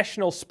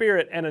national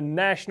spirit and a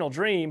national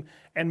dream.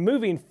 And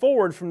moving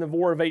forward from the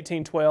War of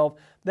 1812,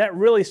 that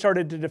really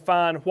started to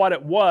define what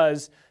it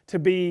was to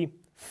be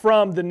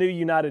from the new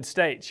United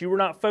States. You were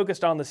not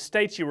focused on the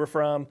states you were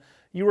from.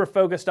 You were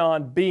focused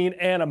on being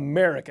an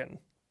American.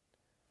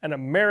 An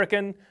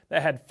American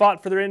that had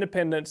fought for their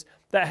independence,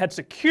 that had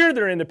secured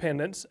their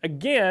independence,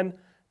 again,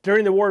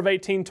 during the War of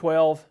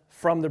 1812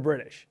 from the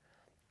British.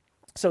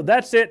 So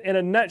that's it in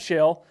a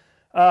nutshell.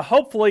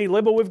 Hopefully,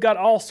 Libba, we've got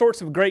all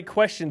sorts of great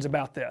questions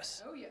about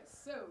this. Oh,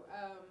 yes. So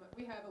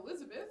we have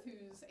Elizabeth,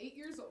 who's 8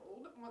 years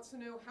old, wants to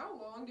know how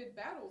long did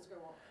battles go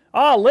on?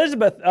 Ah,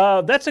 Elizabeth,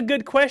 that's a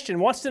good question.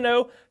 Wants to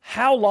know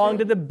how long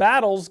did the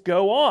battles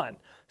go on?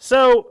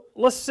 So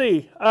let's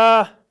see.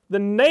 The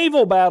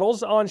naval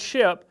battles on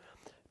ship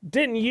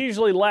didn't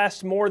usually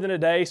last more than a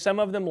day. Some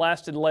of them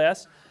lasted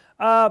less.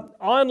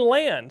 On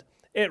land,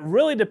 it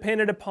really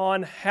depended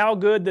upon how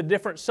good the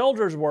different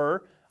soldiers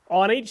were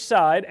on each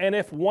side and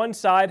if one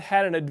side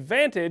had an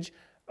advantage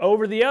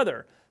over the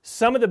other.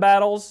 Some of the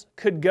battles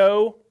could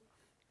go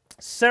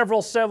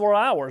several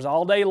hours,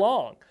 all day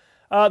long.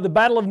 The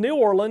Battle of New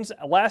Orleans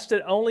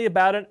lasted only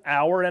about an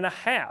hour and a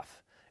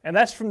half, and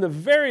that's from the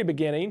very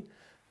beginning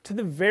to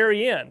the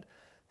very end.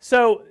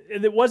 So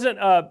it wasn't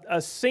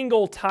a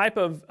single type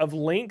of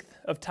length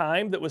of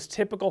time that was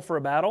typical for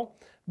a battle,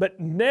 but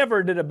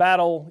never did a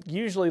battle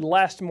usually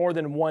last more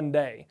than one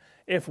day.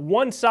 If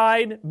one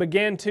side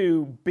began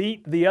to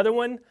beat the other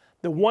one,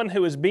 the one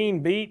who was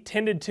being beat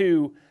tended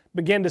to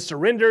begin to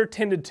surrender,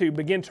 tended to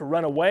begin to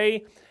run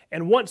away,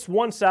 and once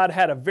one side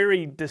had a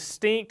very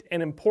distinct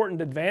and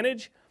important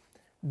advantage,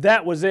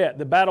 that was it.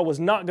 The battle was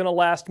not going to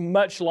last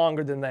much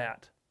longer than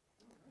that.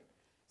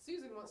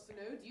 Susan wants to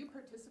know, do you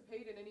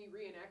participate in any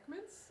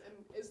reenactments? And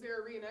is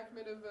there a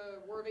reenactment of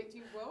War of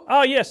 1812?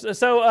 Oh, yes.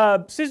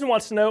 So Susan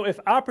wants to know if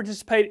I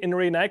participate in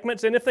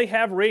reenactments and if they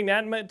have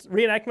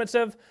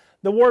reenactments of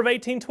the War of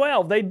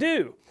 1812. They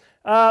do.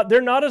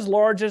 They're not as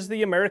large as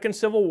the American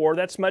Civil War.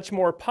 That's much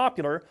more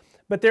popular.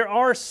 But there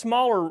are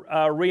smaller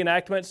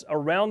reenactments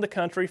around the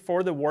country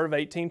for the War of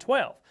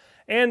 1812.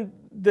 And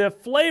the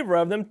flavor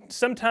of them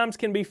sometimes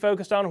can be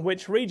focused on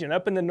which region.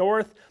 Up in the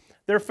north,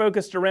 they're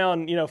focused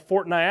around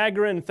Fort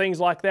Niagara and things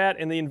like that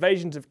and the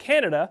invasions of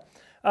Canada.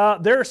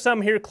 There are some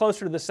here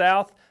closer to the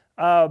south.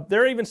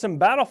 There are even some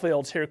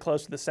battlefields here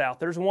close to the south.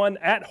 There's one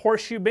at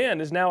Horseshoe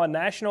Bend, is now a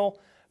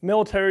national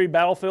military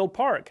battlefield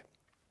park.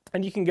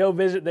 And you can go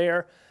visit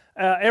there.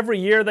 Every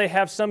year they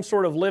have some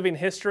sort of living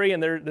history,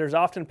 and there's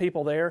often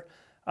people there.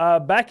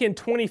 Back in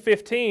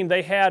 2015,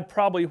 they had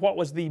probably what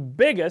was the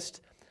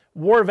biggest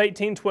War of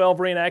 1812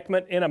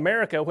 reenactment in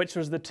America, which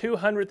was the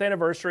 200th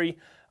anniversary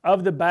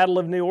of the Battle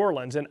of New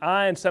Orleans. And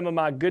I and some of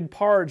my good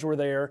pards were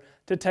there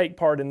to take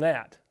part in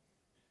that.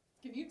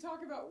 Can you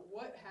talk about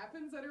what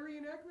happens at a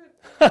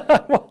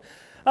reenactment?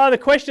 Well, the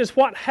question is,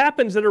 what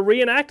happens at a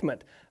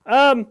reenactment?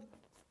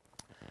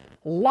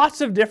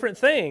 Lots of different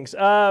things.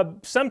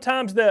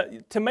 Sometimes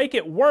to make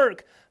it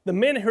work, the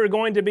men who are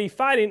going to be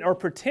fighting or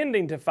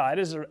pretending to fight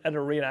at a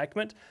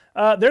reenactment,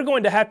 they're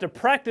going to have to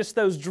practice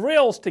those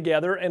drills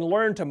together and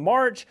learn to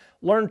march,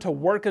 learn to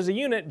work as a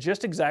unit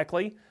just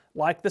exactly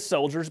like the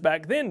soldiers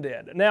back then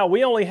did. Now,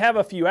 we only have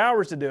a few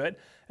hours to do it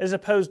as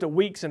opposed to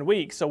weeks and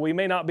weeks, so we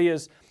may not be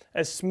as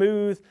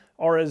smooth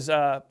or as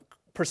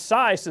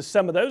precise as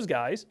some of those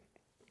guys.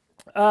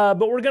 But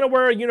we're going to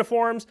wear our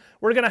uniforms.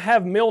 We're going to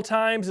have meal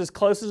times as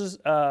close as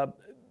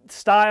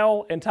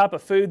style and type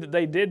of food that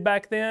they did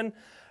back then.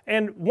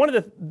 And one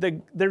of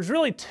there's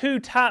really two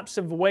types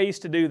of ways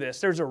to do this.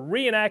 There's a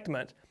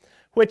reenactment,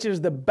 which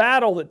is the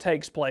battle that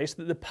takes place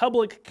that the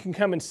public can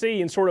come and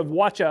see and sort of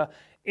watch a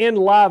in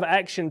live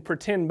action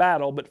pretend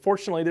battle, but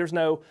fortunately there's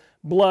no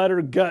blood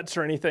or guts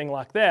or anything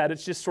like that.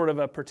 It's just sort of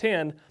a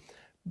pretend.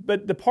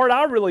 But the part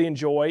I really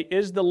enjoy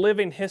is the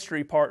living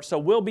history part. So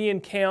we'll be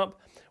in camp,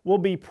 we'll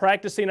be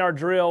practicing our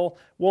drill,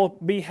 we'll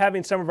be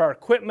having some of our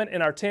equipment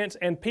in our tents,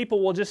 and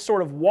people will just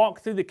sort of walk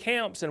through the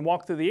camps and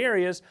walk through the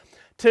areas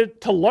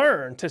to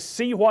learn, to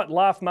see what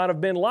life might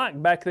have been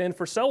like back then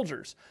for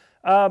soldiers.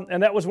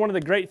 And that was one of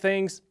the great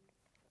things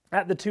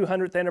at the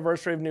 200th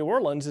anniversary of New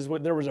Orleans, is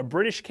there was a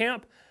British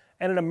camp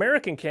and an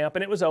American camp,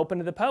 and it was open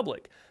to the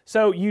public.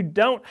 So you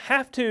don't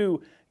have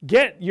to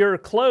get your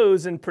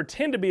clothes and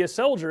pretend to be a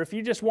soldier. If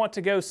you just want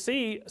to go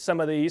see some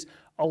of these,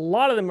 a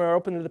lot of them are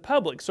open to the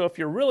public. So if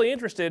you're really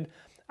interested,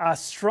 I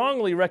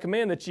strongly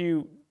recommend that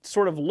you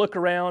sort of look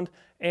around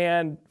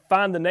and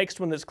find the next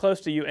one that's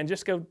close to you and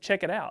just go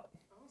check it out.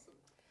 Awesome.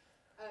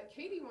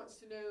 Katie wants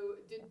to know,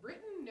 did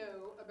Britain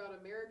know about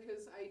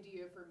America's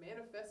idea for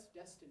manifest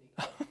destiny?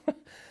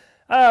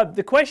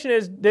 The question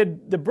is,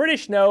 did the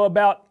British know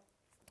about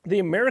the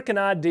American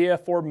idea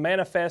for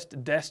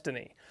manifest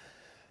destiny?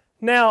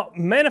 Now,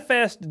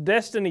 manifest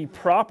destiny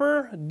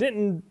proper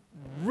didn't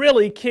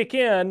really kick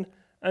in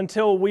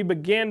until we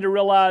began to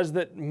realize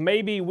that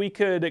maybe we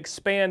could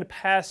expand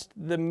past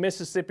the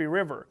Mississippi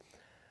River.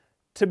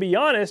 To be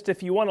honest,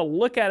 if you want to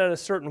look at it a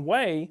certain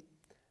way,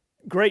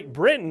 Great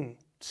Britain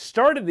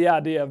started the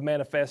idea of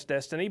manifest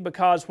destiny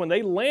because when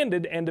they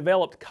landed and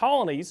developed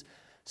colonies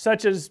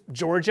such as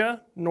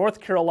Georgia,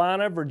 North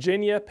Carolina,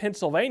 Virginia,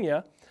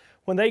 Pennsylvania,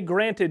 when they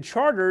granted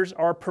charters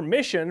or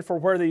permission for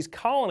where these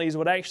colonies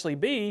would actually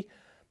be,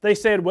 they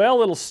said,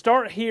 well, it'll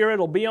start here,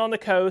 it'll be on the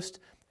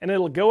coast, and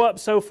it'll go up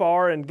so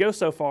far and go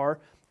so far,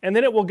 and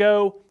then it will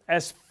go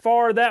as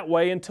far that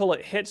way until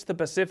it hits the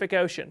Pacific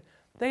Ocean.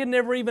 They had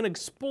never even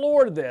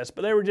explored this,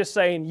 but they were just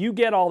saying, you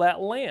get all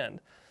that land.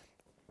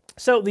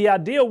 So the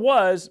idea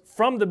was,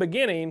 from the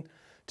beginning,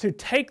 to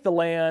take the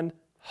land,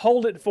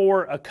 hold it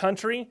for a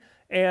country,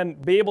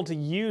 and be able to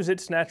use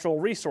its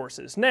natural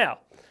resources. Now,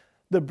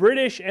 the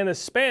British and the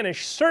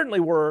Spanish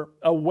certainly were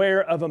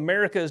aware of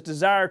America's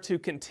desire to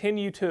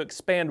continue to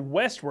expand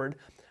westward,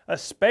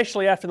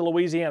 especially after the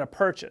Louisiana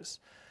Purchase,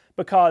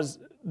 because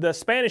the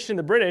Spanish and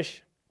the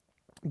British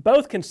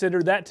both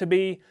considered that to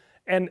be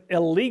an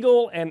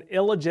illegal and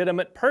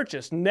illegitimate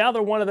purchase.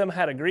 Neither one of them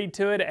had agreed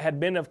to it. It had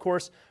been, of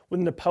course, with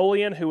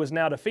Napoleon, who was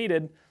now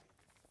defeated.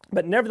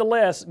 But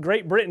nevertheless,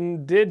 Great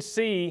Britain did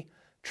see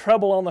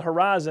trouble on the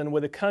horizon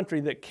with a country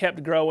that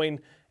kept growing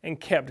and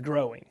kept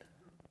growing.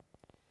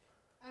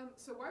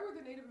 So why were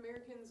the Native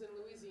Americans in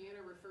Louisiana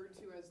referred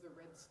to as the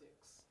Red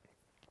Sticks?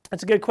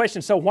 That's a good question.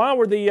 So why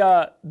were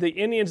the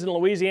Indians in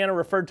Louisiana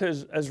referred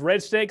to as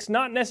Red Sticks?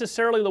 Not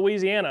necessarily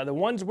Louisiana. The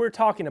ones we're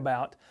talking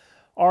about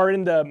are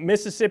in the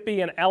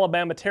Mississippi and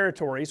Alabama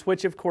territories,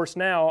 which of course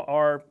now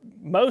are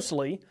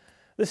mostly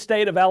the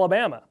state of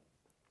Alabama.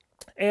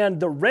 And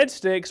the Red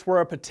Sticks were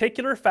a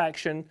particular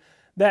faction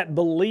that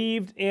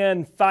believed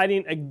in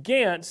fighting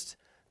against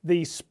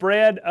the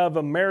spread of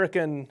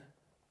American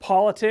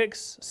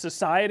politics,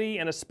 society,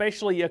 and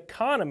especially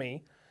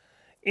economy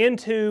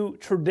into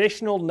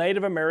traditional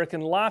Native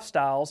American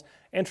lifestyles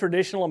and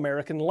traditional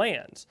American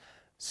lands.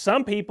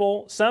 Some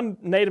people, some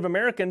Native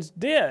Americans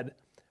did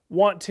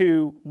want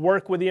to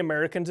work with the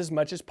Americans as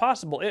much as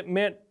possible. It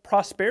meant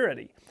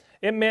prosperity.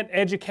 It meant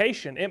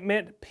education. It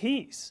meant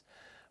peace.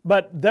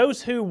 But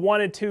those who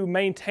wanted to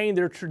maintain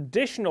their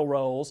traditional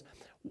roles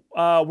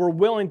were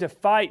willing to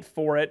fight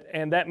for it,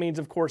 and that means,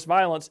 of course,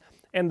 violence.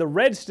 And the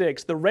Red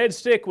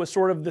stick was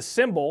sort of the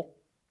symbol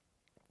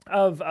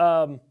of,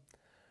 what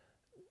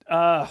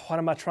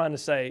am I trying to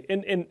say?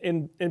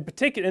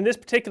 In this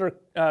particular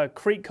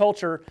Creek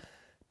culture,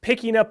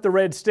 picking up the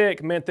red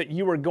stick meant that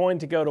you were going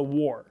to go to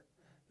war.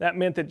 That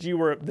meant that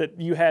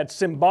you had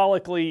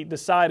symbolically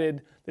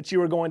decided that you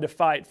were going to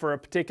fight for a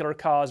particular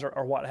cause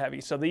or what have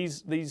you. So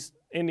these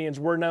Indians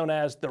were known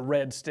as the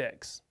Red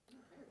Sticks.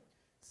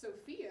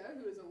 Sophia,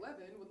 who is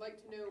 11, would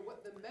like to know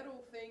what the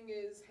metal thing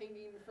is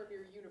hanging from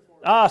your uniform.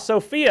 Ah,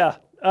 Sophia,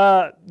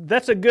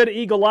 that's a good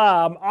eagle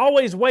eye. I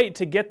always wait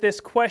to get this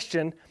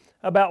question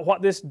about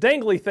what this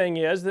dangly thing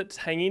is that's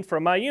hanging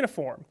from my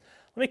uniform.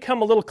 Let me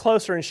come a little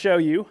closer and show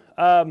you.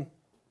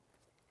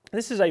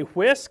 This is a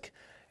whisk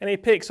and a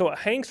pick. So it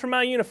hangs from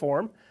my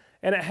uniform,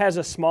 and it has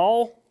a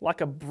small,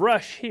 like a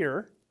brush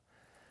here,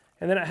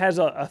 and then it has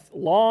a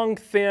long,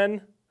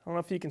 thin, I don't know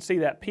if you can see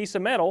that, piece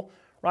of metal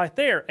right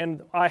there.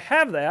 And I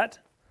have that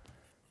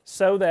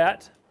so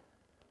that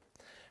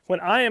when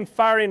I am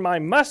firing my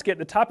musket,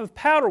 the type of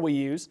powder we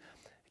use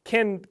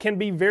can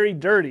be very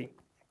dirty.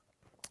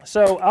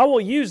 So I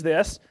will use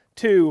this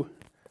to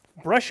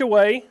brush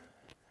away,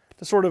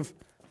 to sort of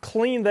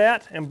clean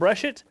that and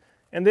brush it,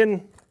 and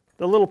then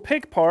the little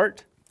pick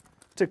part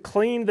to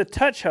clean the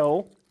touch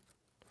hole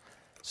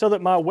so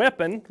that my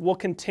weapon will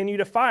continue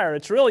to fire.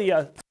 It's really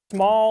a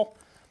small,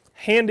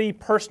 handy,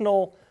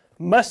 personal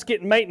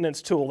musket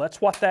maintenance tool.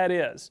 That's what that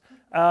is.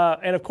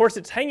 And of course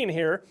it's hanging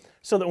here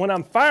so that when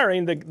I'm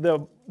firing,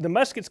 the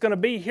musket's going to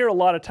be here a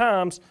lot of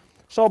times,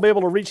 so I'll be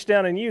able to reach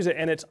down and use it,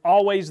 and it's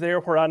always there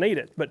where I need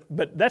it.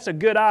 But that's a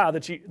good eye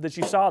that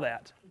you saw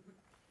that.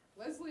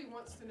 Leslie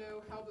wants to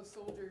know how the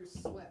soldiers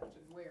slept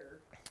and where.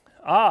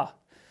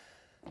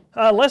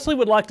 Leslie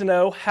would like to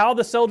know how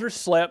the soldiers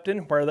slept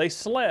and where they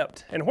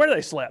slept.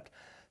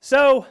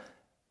 So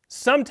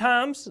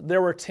sometimes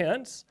there were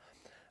tents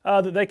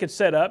that they could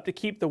set up to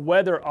keep the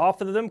weather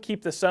off of them,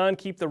 keep the sun,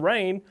 keep the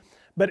rain.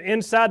 But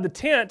inside the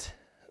tent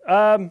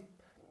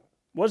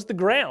was the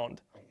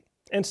ground.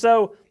 And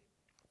so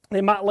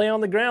they might lay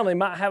on the ground, they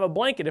might have a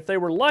blanket. If they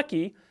were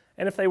lucky,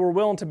 and if they were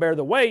willing to bear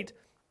the weight,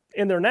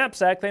 in their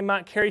knapsack they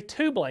might carry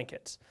 2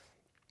 blankets.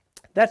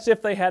 That's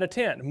if they had a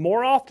tent.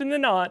 More often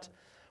than not,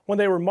 when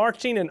they were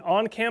marching and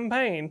on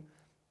campaign,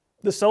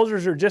 the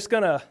soldiers are just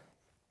going to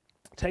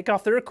take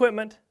off their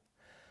equipment,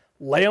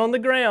 lay on the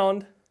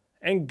ground,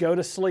 and go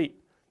to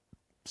sleep.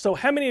 So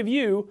how many of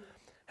you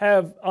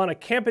have, on a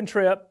camping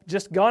trip,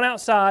 just gone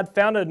outside,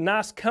 found a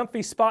nice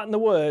comfy spot in the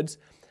woods,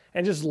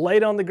 and just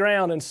laid on the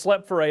ground and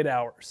slept for 8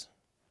 hours?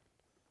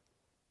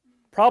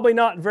 Probably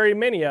not very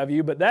many of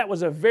you, but that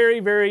was a very,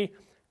 very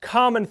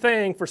common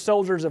thing for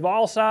soldiers of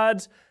all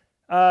sides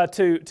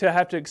to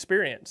have to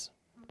experience.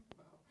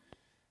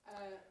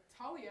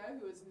 Talia,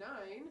 who is 9,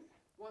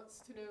 wants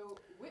to know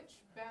which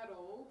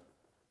battle,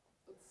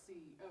 let's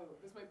see, oh,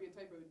 this might be a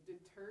typo,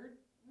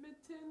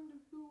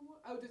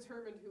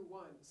 determined who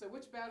won. So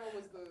which battle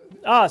was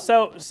the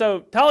So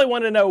Talia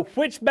wanted to know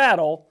which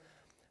battle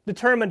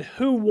determined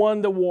who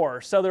won the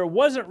war. So there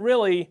wasn't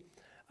really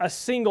a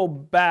single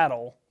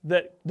battle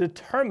that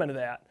determined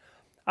that.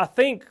 I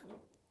think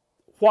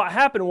what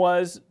happened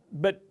was,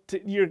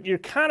 you're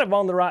kind of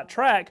on the right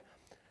track.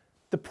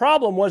 The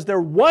problem was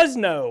there was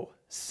no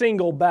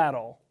single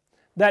battle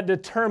that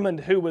determined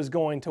who was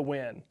going to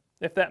win,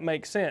 if that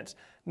makes sense.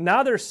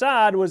 Neither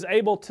side was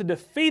able to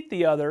defeat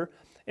the other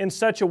in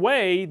such a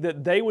way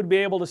that they would be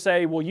able to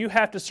say, well, you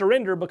have to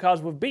surrender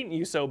because we've beaten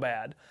you so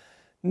bad.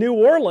 New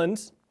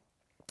Orleans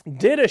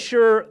did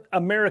assure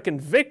American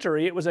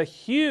victory. It was a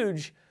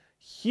huge,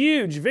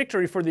 huge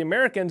victory for the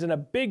Americans and a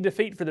big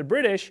defeat for the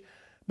British.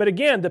 But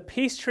again, the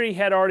peace treaty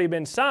had already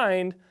been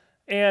signed,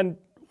 and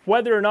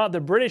whether or not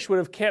the British would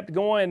have kept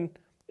going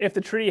if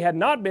the treaty had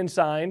not been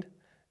signed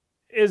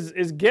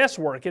is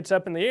guesswork. It's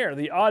up in the air.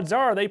 The odds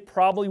are they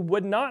probably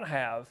would not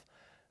have.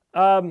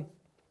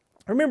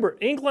 Remember,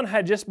 England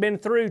had just been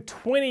through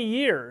 20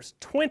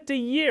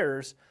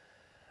 years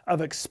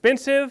of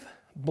expensive,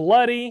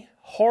 bloody,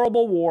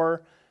 horrible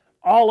war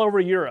all over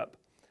Europe.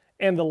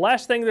 And the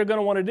last thing they're going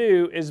to want to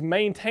do is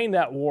maintain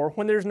that war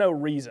when there's no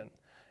reason.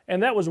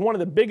 And that was one of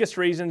the biggest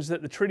reasons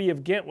that the Treaty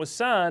of Ghent was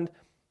signed,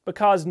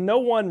 because no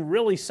one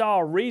really saw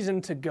a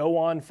reason to go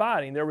on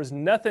fighting. There was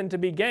nothing to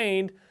be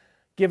gained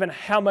given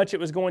how much it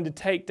was going to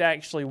take to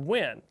actually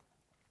win.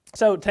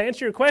 So to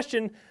answer your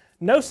question,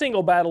 no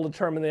single battle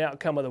determined the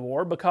outcome of the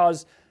war,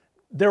 because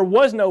there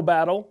was no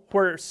battle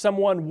where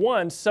someone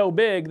won so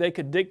big they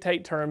could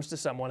dictate terms to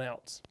someone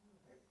else.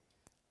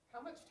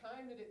 How much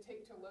time did it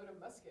take to load a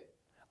musket?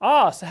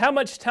 So how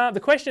much time? The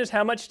question is,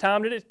 how much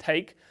time did it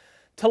take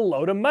to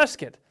load a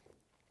musket?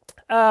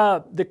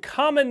 The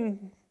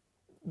common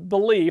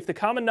belief, the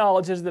common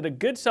knowledge is that a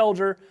good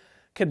soldier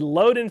could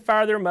load and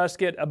fire their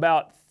musket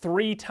about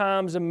 3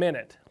 times a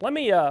minute. Let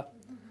me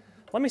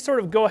sort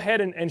of go ahead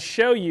and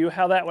show you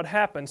how that would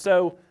happen.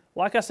 So,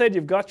 like I said,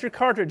 you've got your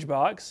cartridge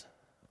box.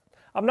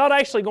 I'm not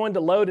actually going to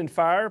load and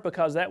fire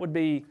because that would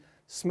be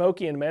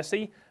smoky and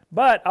messy,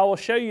 but I will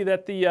show you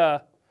that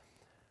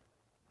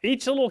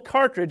each little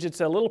cartridge,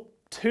 it's a little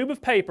tube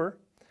of paper,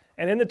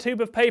 and in the tube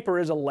of paper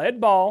is a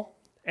lead ball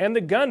and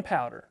the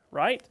gunpowder,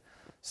 right?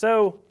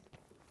 So,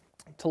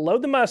 to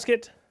load the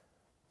musket,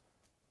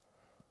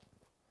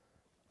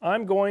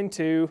 I'm going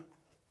to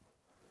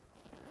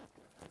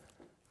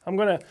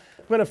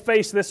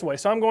face this way.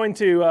 So I'm going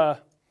to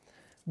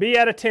be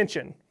at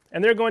attention,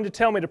 and they're going to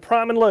tell me to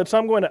prime and load. So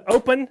I'm going to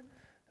open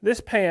this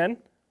pan, and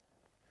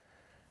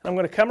I'm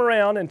going to come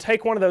around and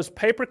take one of those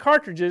paper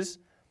cartridges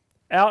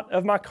out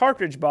of my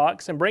cartridge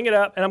box and bring it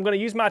up, and I'm going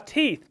to use my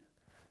teeth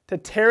to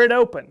tear it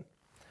open.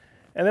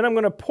 And then I'm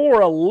going to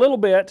pour a little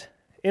bit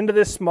into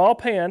this small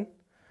pan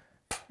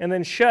and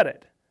then shut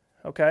it,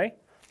 okay?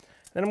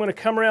 Then I'm going to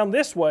come around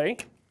this way,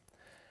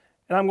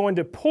 and I'm going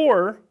to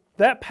pour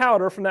that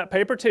powder from that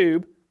paper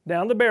tube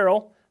down the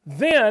barrel.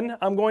 Then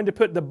I'm going to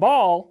put the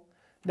ball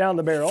down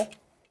the barrel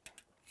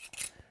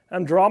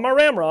and draw my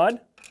ramrod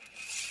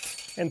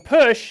and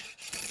push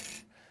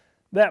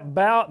that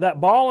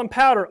ball and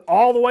powder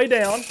all the way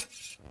down.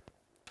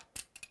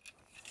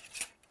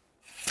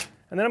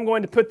 And then I'm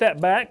going to put that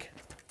back,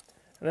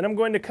 and then I'm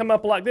going to come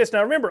up like this.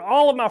 Now remember,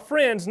 all of my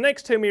friends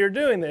next to me are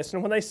doing this,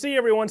 and when they see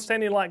everyone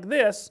standing like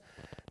this,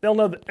 they'll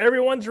know that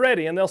everyone's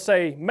ready, and they'll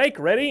say, make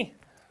ready,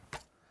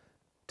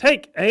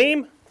 take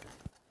aim,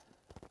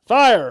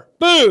 fire,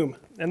 boom,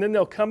 and then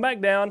they'll come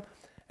back down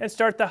and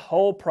start the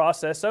whole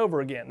process over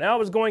again. Now I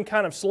was going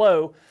kind of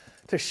slow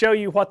to show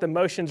you what the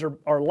motions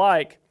are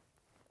like,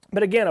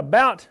 but again,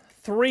 about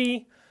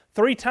 3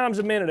 3 times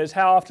a minute is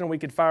how often we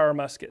could fire our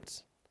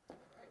muskets.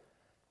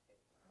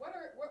 What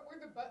were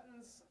the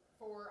buttons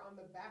for on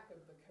the back of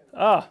the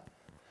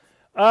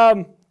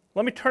coat?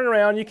 Let me turn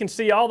around. You can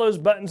see all those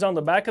buttons on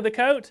the back of the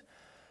coat.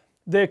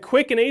 The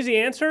quick and easy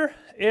answer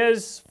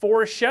is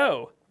for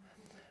show.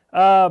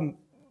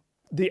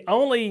 The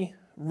only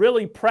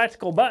really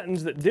practical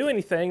buttons that do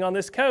anything on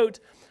this coat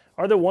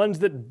are the ones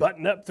that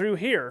button up through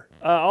here.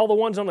 All the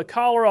ones on the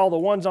collar, all the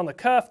ones on the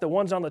cuff, the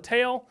ones on the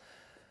tail,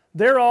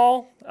 they're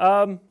all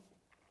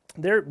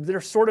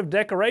they're sort of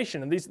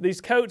decoration. And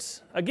these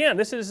coats, again,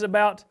 this is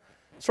about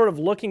sort of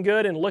looking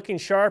good and looking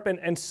sharp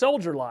and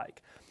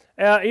soldier-like.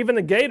 Even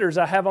the gaiters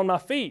I have on my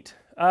feet,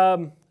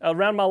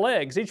 around my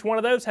legs, each one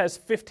of those has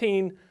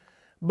 15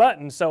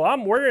 buttons. So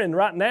I'm wearing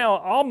right now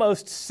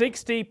almost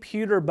 60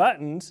 pewter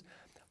buttons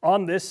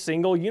on this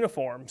single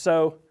uniform.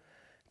 So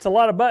it's a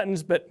lot of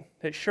buttons, but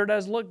it sure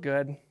does look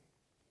good.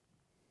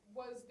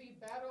 Was the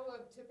Battle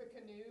of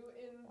Tippecanoe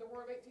in the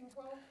War of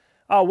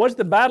 1812? Was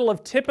the Battle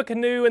of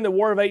Tippecanoe in the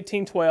War of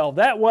 1812?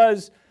 That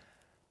was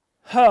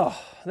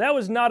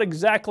not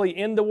exactly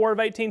in the War of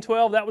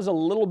 1812. That was a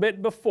little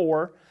bit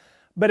before,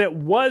 but it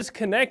was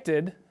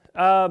connected.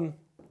 The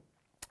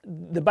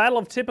Battle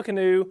of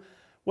Tippecanoe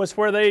was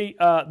where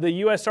the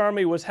U.S.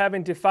 Army was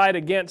having to fight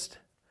against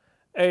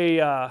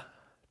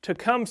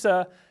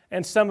Tecumseh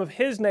and some of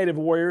his native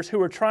warriors who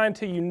were trying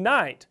to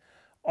unite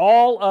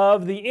all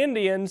of the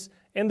Indians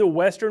in the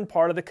western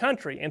part of the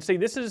country. And see,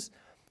 this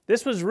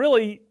was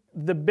really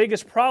the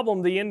biggest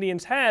problem the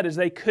Indians had, is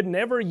they could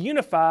never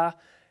unify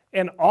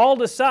and all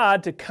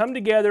decide to come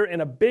together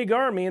in a big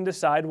army and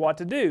decide what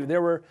to do.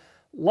 There were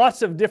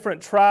lots of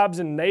different tribes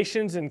and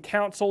nations and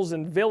councils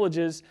and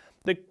villages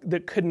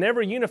that could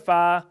never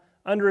unify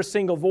under a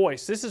single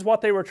voice. This is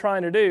what they were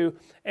trying to do,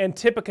 and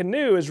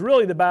Tippecanoe is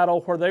really the battle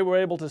where they were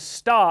able to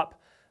stop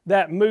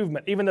that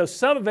movement, even though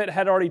some of it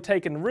had already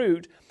taken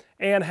root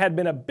and had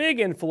been a big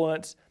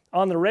influence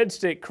on the Red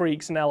Stick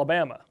Creeks in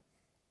Alabama.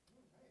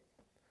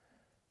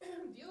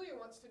 Delia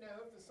wants to know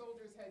if the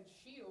soldiers had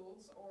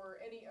shields or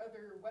any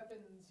other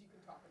weapons you can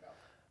talk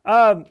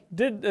about.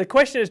 The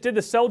question is, did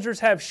the soldiers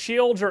have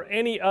shields or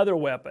any other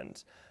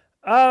weapons?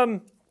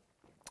 Not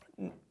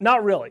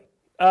really.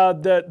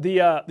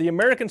 The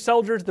American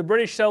soldiers, the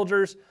British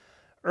soldiers,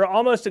 are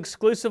almost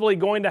exclusively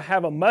going to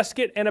have a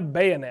musket and a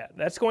bayonet.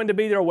 That's going to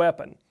be their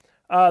weapon.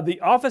 The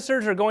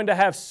officers are going to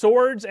have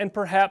swords and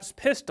perhaps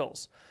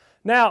pistols.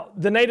 Now,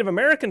 the Native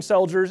American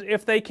soldiers,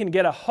 if they can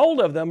get a hold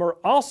of them, are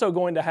also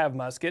going to have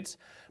muskets,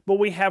 but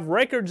we have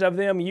records of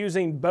them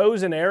using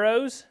bows and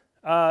arrows,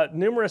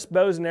 numerous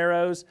bows and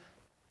arrows,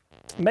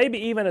 maybe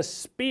even a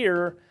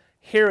spear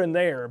here and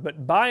there.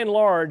 But by and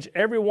large,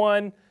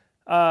 everyone,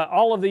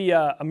 all of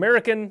the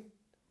American,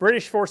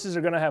 British forces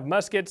are going to have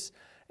muskets,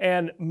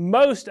 and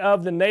most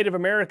of the Native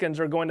Americans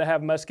are going to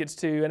have muskets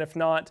too, and if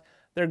not,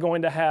 they're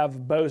going to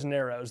have bows and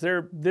arrows.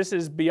 This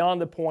is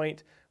beyond the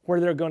point where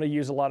they're going to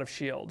use a lot of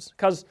shields,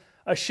 because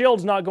a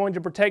shield's not going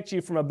to protect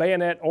you from a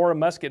bayonet or a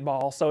musket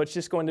ball, so it's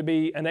just going to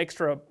be an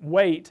extra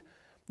weight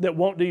that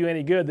won't do you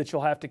any good that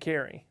you'll have to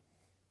carry.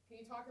 Can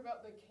you talk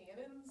about the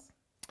cannons?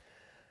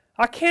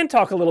 I can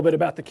talk a little bit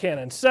about the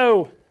cannons.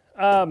 So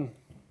the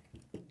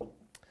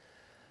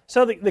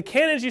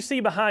cannons you see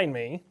behind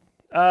me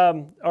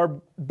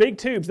are big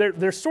tubes.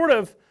 They're sort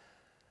of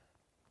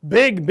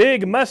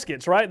big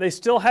muskets, right? They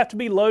still have to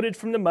be loaded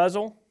from the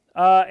muzzle.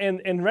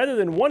 And rather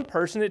than one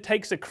person, it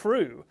takes a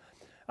crew.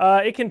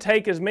 It can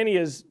take as many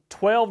as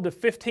 12 to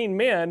 15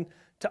 men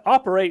to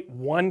operate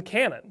one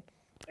cannon.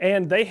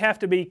 And they have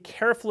to be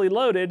carefully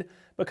loaded,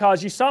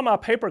 because you saw my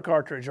paper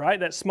cartridge, right?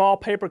 That small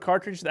paper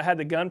cartridge that had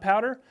the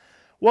gunpowder.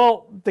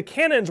 Well, the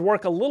cannons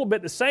work a little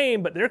bit the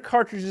same, but their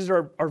cartridges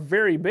are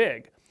very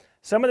big.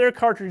 Some of their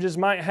cartridges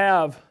might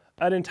have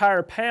an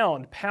entire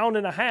pound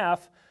and a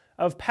half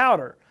of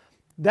powder.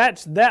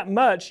 That's that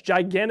much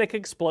gigantic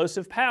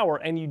explosive power,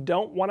 and you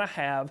don't want to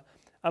have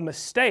a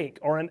mistake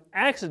or an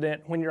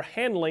accident when you're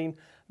handling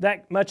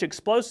that much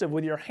explosive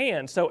with your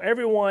hands. So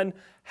everyone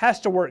has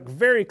to work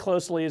very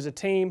closely as a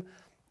team,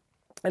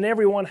 and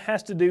everyone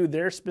has to do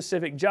their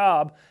specific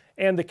job,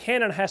 and the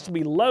cannon has to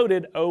be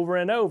loaded over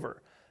and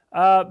over.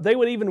 They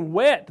would even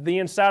wet the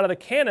inside of the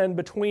cannon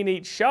between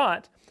each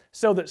shot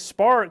so that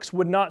sparks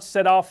would not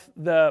set off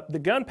the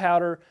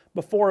gunpowder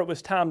before it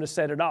was time to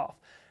set it off.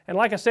 And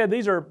like I said,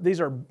 these are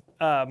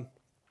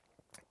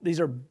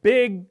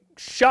big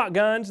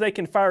shotguns. They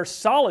can fire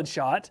solid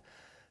shot,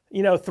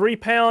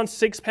 3-pound,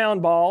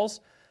 6-pound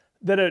balls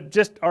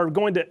that are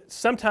going to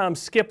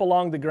sometimes skip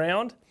along the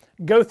ground,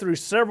 go through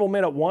several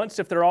men at once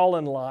if they're all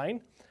in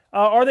line,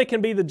 or they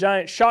can be the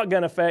giant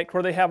shotgun effect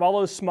where they have all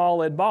those small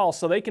lead balls.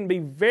 So they can be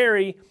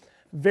very,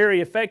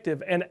 very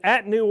effective. And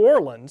at New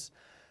Orleans,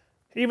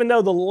 even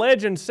though the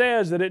legend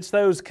says that it's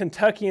those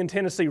Kentucky and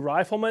Tennessee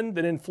riflemen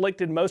that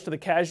inflicted most of the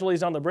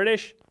casualties on the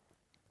British,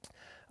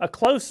 a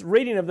close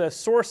reading of the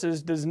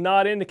sources does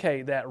not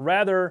indicate that.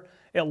 Rather,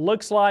 it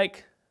looks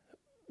like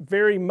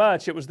very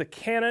much it was the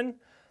cannon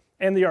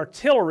and the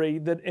artillery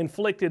that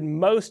inflicted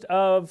most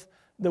of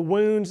the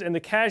wounds and the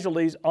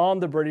casualties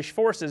on the British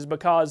forces,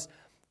 because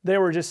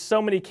there were just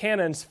so many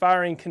cannons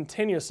firing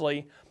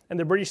continuously, and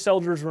the British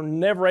soldiers were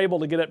never able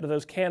to get up to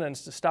those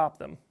cannons to stop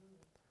them.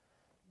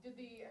 Did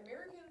the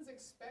Americans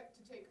expect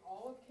to take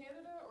all of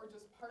Canada or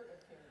just part of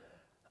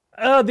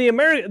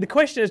Canada? The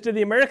question is, did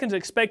the Americans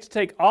expect to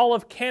take all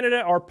of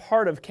Canada or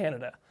part of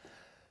Canada?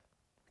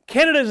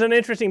 Canada is an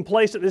interesting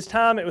place at this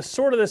time. It was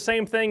sort of the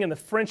same thing in the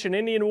French and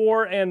Indian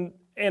War, and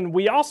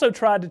we also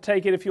tried to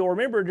take it, if you'll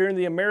remember, during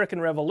the American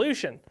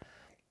Revolution.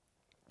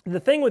 The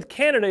thing with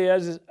Canada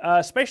is,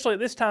 especially at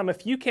this time,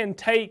 if you can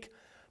take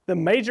the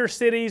major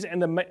cities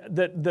and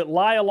that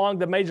lie along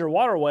the major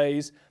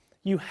waterways,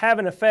 you have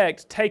in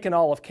effect taken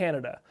all of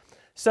Canada.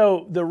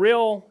 So the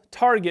real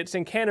targets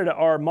in Canada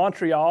are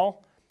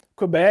Montreal,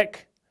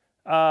 Quebec,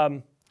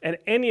 and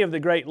any of the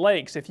Great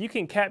Lakes. If you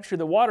can capture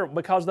the water,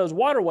 because those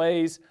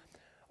waterways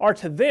are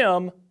to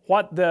them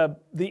what the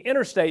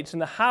interstates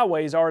and the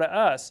highways are to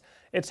us.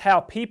 It's how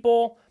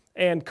people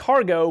and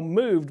cargo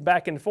moved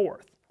back and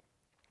forth.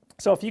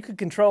 So if you could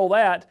control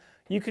that,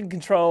 you can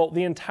control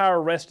the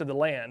entire rest of the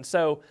land.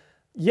 So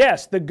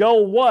yes, the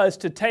goal was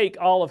to take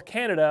all of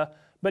Canada,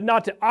 but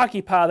not to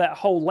occupy that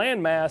whole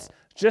landmass,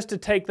 just to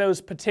take those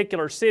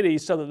particular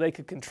cities so that they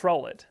could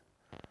control it.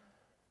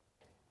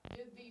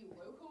 Did the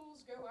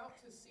locals go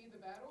out to see the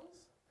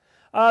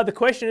battles? The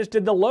question is,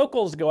 did the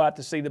locals go out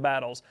to see the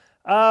battles?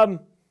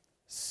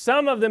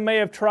 Some of them may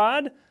have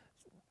tried.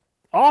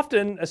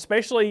 Often,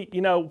 especially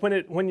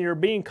when you're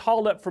being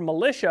called up for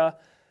militia,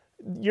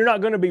 you're not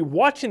going to be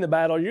watching the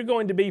battle, you're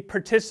going to be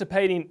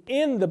participating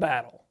in the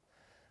battle,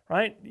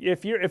 right?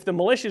 If the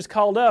militia is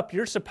called up,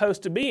 you're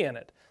supposed to be in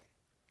it.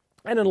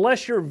 And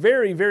unless you're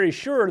very, very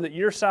sure that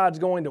your side's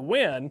going to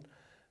win,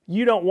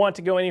 you don't want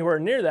to go anywhere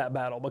near that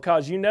battle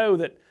because you know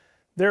that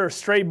there are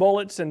stray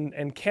bullets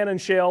and cannon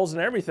shells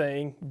and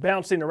everything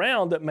bouncing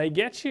around that may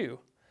get you.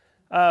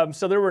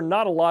 So there were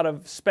not a lot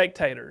of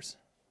spectators.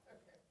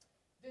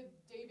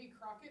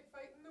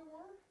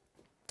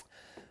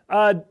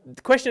 The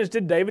question is,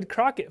 did David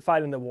Crockett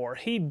fight in the war?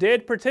 He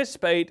did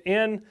participate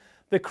in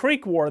the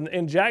Creek War,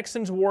 in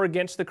Jackson's war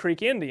against the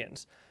Creek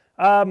Indians.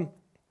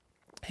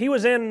 He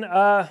was in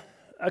a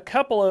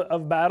couple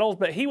of battles,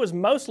 but he was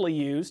mostly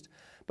used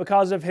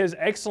because of his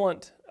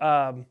excellent,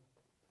 and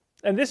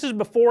this is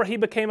before he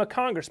became a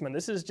congressman.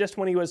 This is just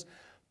when he was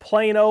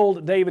plain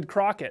old David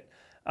Crockett.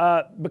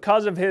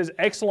 Because of his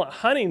excellent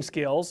hunting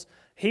skills,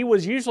 he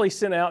was usually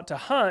sent out to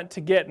hunt to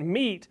get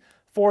meat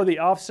for the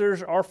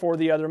officers or for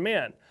the other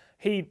men.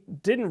 He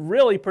didn't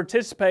really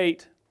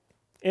participate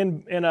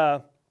in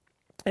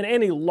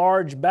any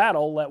large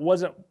battle. That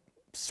wasn't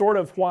sort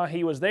of why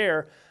he was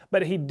there,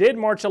 but he did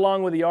march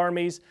along with the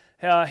armies.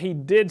 He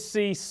did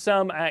see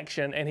some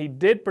action, and he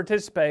did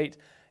participate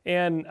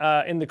in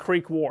the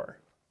Creek War.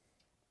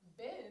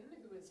 Ben,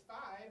 who is 5,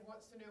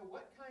 wants to know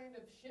what kind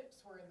of ships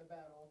were in the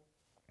battle.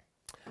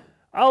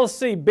 I'll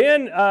see.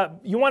 Ben,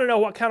 you want to know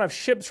what kind of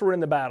ships were in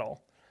the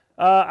battle?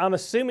 I'm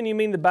assuming you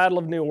mean the Battle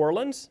of New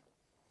Orleans.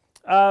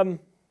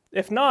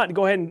 If not,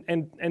 go ahead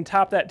and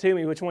type that to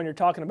me, which one you're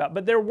talking about.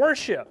 But there were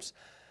ships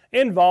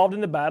involved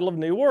in the Battle of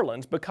New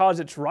Orleans because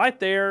it's right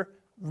there,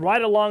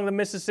 right along the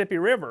Mississippi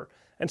River.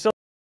 And so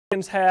the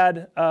Americans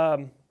had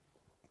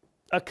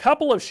a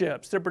couple of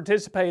ships that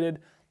participated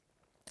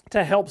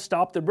to help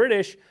stop the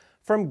British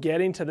from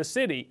getting to the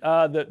city.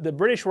 The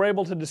British were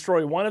able to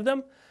destroy one of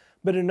them,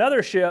 but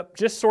another ship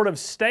just sort of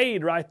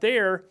stayed right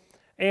there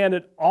and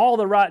at all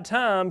the right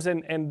times,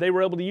 and they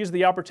were able to use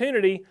the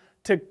opportunity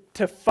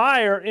to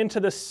fire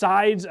into the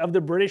sides of the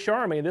British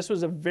Army. This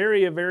was a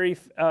very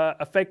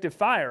effective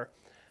fire.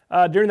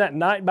 During that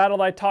night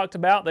battle I talked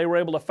about, they were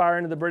able to fire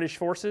into the British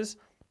forces.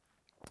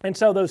 And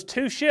so those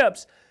two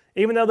ships,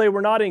 even though they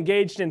were not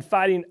engaged in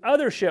fighting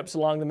other ships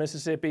along the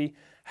Mississippi,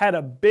 had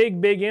a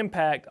big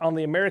impact on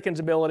the Americans'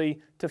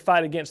 ability to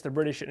fight against the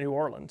British at New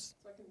Orleans.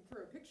 So I can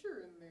throw a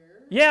picture in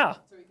there. Yeah.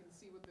 So you can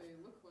see what they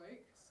look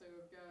like. So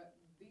I've got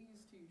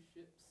these two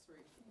ships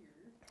right here.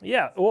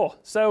 Yeah, well,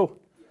 so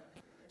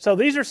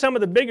these are some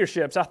of the bigger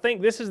ships. I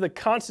think this is the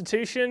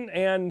Constitution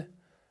and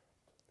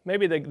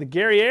maybe the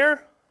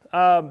Guerriere.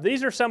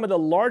 These are some of the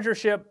larger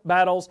ship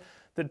battles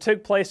that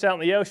took place out in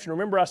the ocean.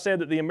 Remember I said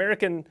that the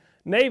American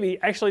Navy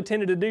actually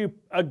tended to do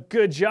a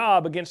good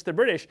job against the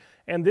British,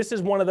 and this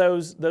is one of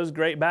those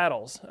great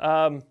battles.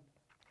 I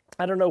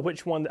don't know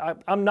which one.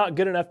 I'm not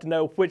good enough to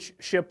know which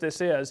ship this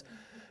is,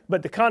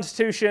 but the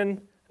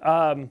Constitution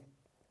and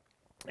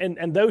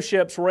those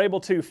ships were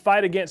able to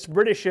fight against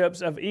British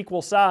ships of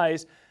equal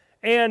size,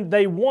 and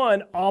they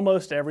won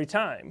almost every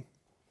time.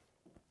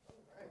 All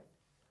right.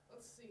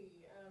 Let's see.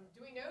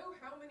 Do we know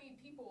how many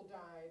people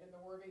died in the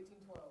War of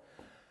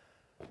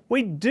 1812?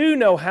 We do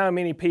know how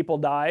many people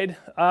died.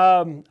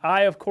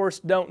 I, of course,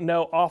 don't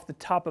know off the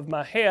top of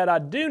my head. I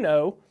do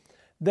know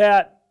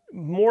that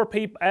more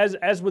people,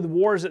 as with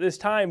wars at this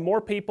time,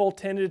 more people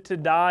tended to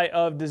die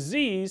of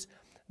disease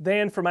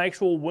than from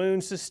actual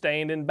wounds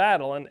sustained in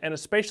battle. And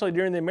especially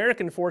during the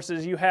American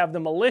forces, you have the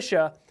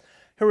militia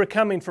who are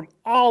coming from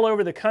all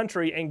over the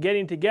country and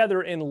getting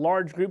together in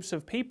large groups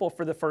of people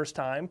for the first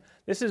time.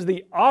 This is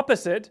the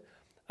opposite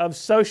of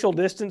social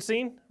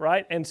distancing,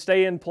 right, and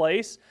stay in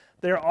place,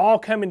 they're all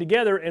coming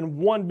together in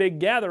one big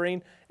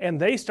gathering, and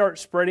they start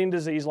spreading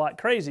disease like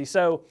crazy.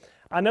 So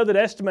I know that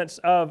estimates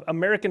of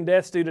American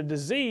deaths due to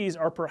disease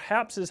are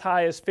perhaps as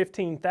high as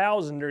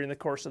 15,000 during the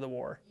course of the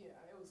war. Yeah,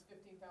 it was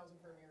 15,000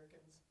 for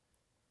Americans.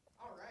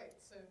 All right,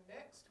 so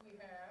next we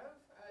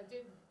have,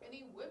 did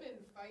any women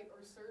fight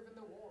or serve in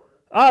the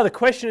war? The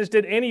question is,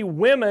 did any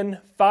women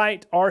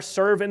fight or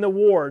serve in the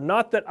war?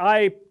 Not that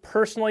I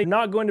personally am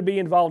not going to be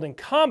involved in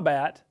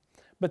combat,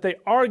 but they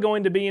are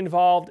going to be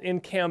involved in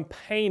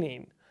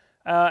campaigning.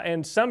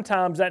 And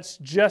sometimes that's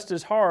just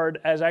as hard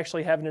as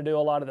actually having to do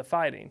a lot of the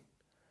fighting.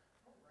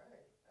 All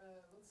right,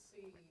 let's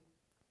see.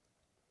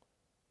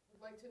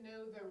 I'd like to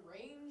know the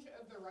range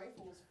of the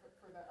rifles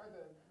for that, or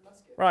the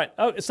muskets. Right.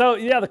 Oh, so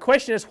yeah, the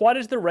question is, what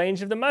is the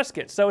range of the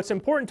musket? So it's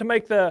important to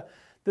make the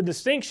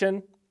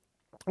distinction.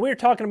 We're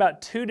talking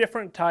about two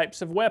different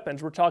types of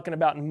weapons. We're talking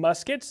about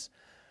muskets,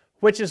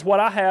 which is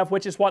what I have,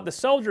 which is what the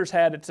soldiers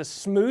had. It's a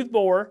smooth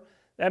bore.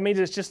 That means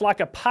it's just like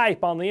a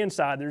pipe on the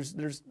inside.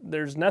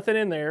 There's nothing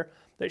in there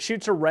that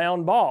shoots a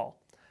round ball.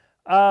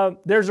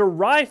 There's a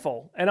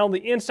rifle, and on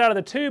the inside of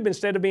the tube,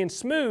 instead of being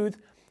smooth,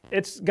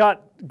 it's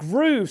got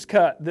grooves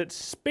cut that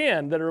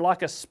spin, that are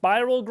like a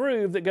spiral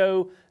groove that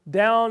go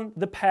down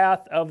the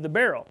path of the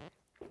barrel.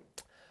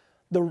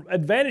 The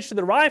advantage to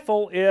the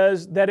rifle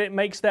is that it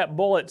makes that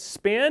bullet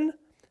spin,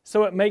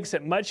 so it makes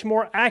it much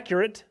more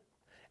accurate,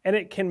 and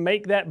it can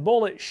make that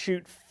bullet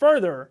shoot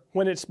further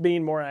when it's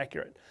being more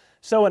accurate.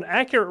 So an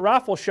accurate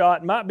rifle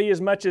shot might be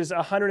as much as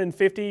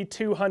 150,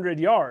 200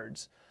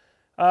 yards.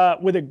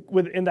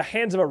 In the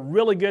hands of a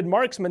really good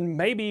marksman,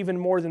 maybe even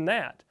more than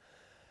that.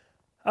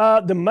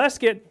 The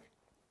musket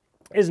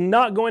is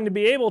not going to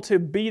be able to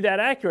be that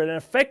accurate. An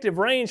effective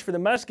range for the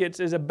muskets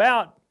is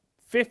about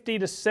 50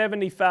 to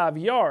 75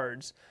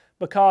 yards,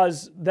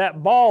 because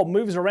that ball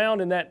moves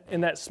around in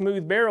that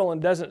smooth barrel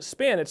and doesn't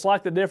spin. It's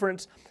like the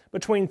difference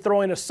between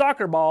throwing a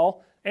soccer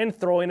ball and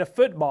throwing a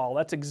football.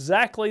 That's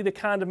exactly the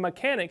kind of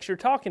mechanics you're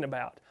talking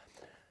about.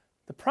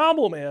 The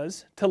problem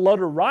is, to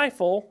load a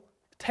rifle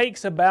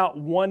takes about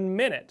 1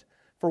 minute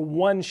for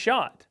one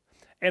shot.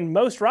 And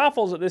most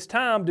rifles at this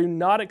time do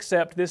not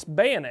accept this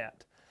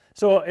bayonet.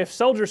 So if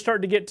soldiers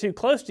start to get too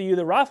close to you,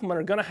 the riflemen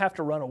are going to have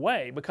to run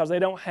away because they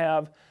don't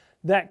have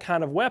that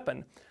kind of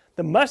weapon.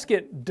 The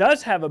musket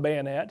does have a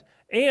bayonet,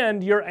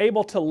 and you're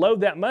able to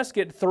load that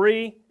musket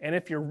 3, and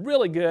if you're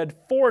really good,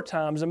 4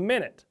 times a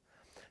minute.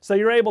 So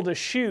you're able to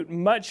shoot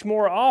much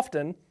more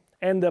often,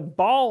 and the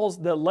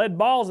lead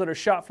balls that are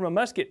shot from a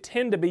musket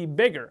tend to be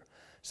bigger.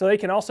 So they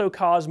can also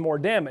cause more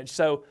damage.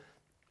 So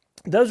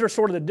those are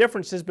sort of the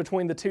differences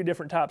between the two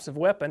different types of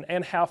weapon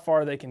and how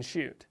far they can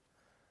shoot.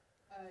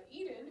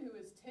 Eden, who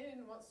is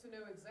 10, wants to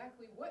know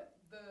exactly what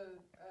the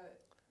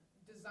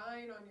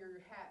design on your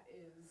hat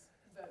is.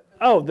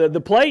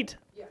 The plate?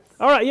 Yes.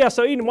 All right, yeah,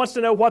 so Eden wants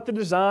to know what the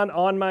design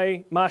on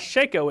my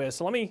shako is.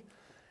 So let me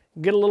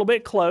get a little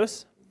bit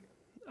close.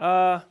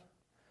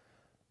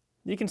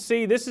 You can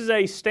see this is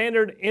a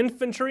standard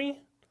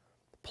infantry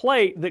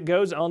plate that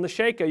goes on the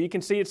shako. You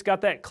can see it's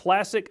got that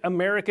classic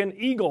American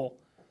eagle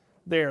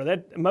there.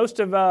 That most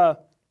of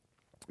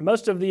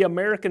the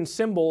American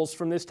symbols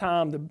from this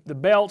time, the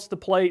belts, the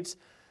plates,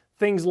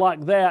 things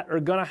like that, are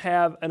going to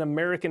have an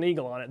American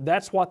eagle on it.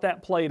 That's what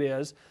that plate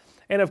is.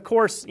 And of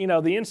course, you know,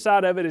 the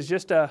inside of it is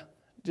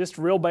just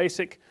real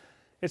basic.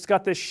 It's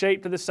got this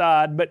shape to the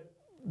side, but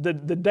the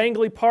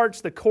dangly parts,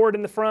 the cord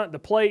in the front, the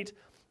plate,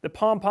 the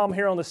pom-pom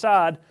here on the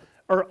side,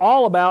 are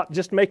all about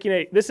just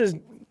making this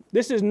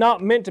is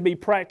not meant to be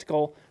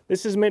practical.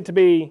 This is meant to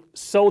be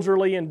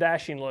soldierly and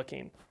dashing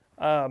looking.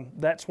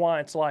 That's why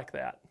it's like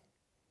that.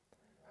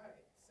 All right,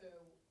 so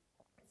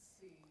let's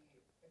see.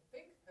 I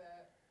think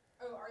that,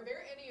 are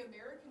there any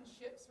American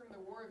ships from the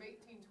War of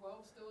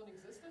 1812 still in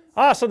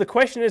existence? So the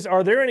question is,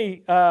 are there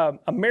any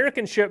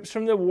American ships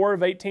from the War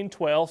of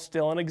 1812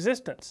 still in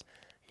existence?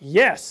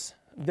 Yes,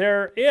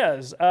 there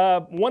is.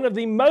 One of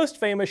the most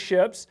famous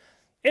ships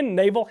in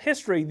naval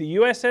history, the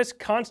USS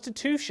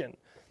Constitution,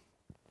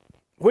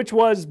 which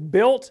was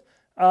built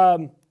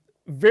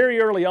very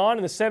early on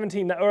in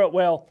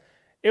the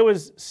it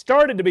was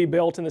started to be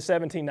built in the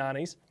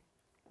 1790s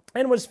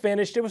and was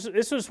finished.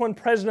 This was when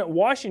President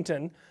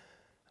Washington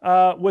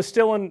was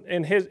still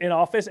in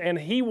office, and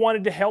he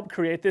wanted to help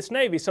create this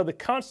Navy. So the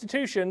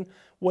Constitution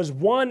was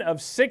one of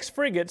 6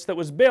 frigates that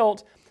was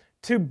built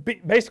to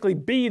basically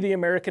be the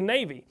American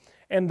Navy.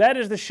 And that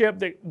is the ship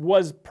that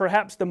was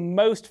perhaps the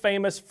most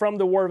famous from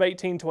the War of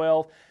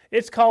 1812.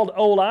 It's called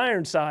Old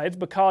Ironsides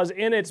because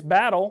in its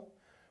battle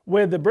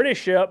with the British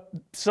ship,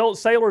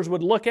 sailors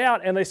would look out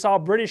and they saw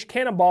British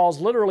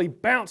cannonballs literally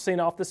bouncing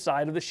off the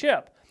side of the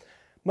ship.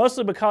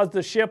 Mostly because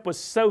the ship was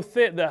so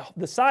thick,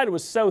 the side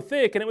was so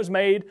thick, and it was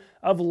made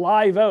of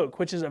live oak,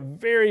 which is a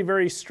very,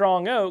 very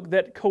strong oak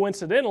that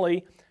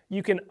coincidentally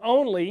you can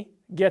only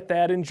get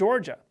that in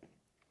Georgia.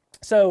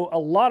 So a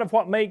lot of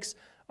what makes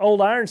Old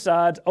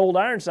Ironsides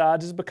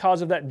is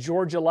because of that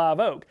Georgia live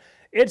oak.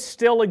 It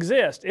still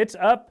exists. It's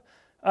up,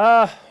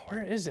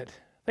 where is it?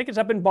 I think it's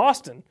up in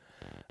Boston.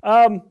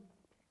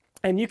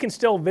 and you can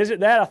still visit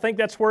that. I think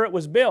that's where it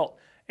was built.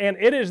 And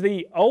it is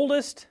the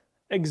oldest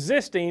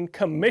existing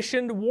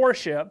commissioned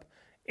warship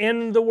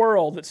in the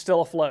world that's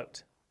still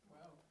afloat.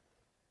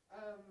 Wow.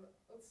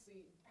 Let's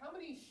see. How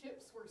many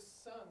ships were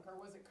sunk, or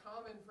was it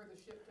common for the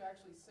ship to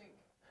actually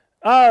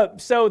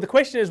sink? So the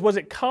question is, was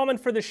it common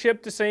for the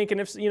ship to sink, and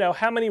if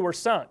how many were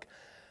sunk?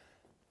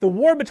 The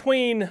war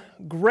between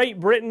Great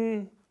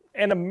Britain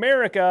and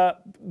America,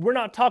 we're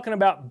not talking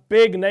about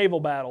big naval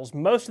battles.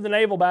 Most of the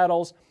naval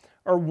battles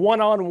are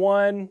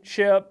one-on-one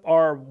ship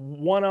or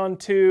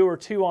one-on-two or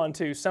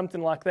two-on-two,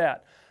 something like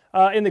that.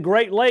 In the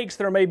Great Lakes,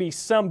 there may be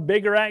some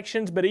bigger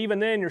actions, but even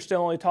then, you're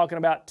still only talking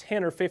about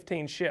 10 or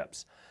 15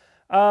 ships.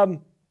 When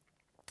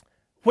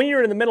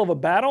you're in the middle of a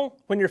battle,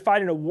 when you're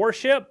fighting a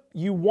warship,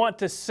 you want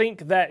to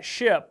sink that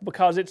ship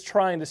because it's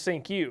trying to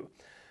sink you.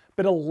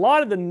 But a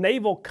lot of the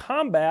naval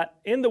combat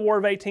in the War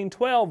of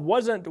 1812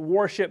 wasn't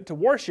warship to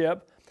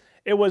warship.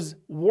 It was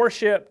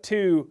warship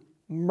to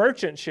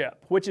merchant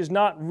ship, which is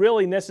not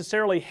really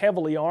necessarily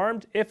heavily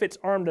armed. If it's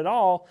armed at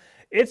all,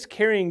 it's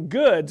carrying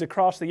goods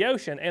across the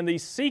ocean. And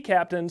these sea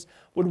captains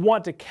would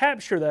want to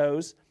capture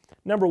those,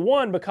 number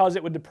one, because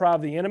it would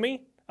deprive the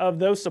enemy of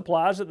those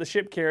supplies that the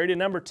ship carried. And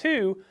number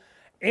two,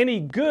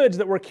 any goods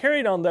that were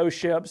carried on those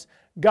ships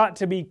got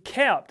to be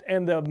kept,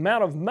 and the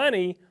amount of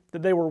money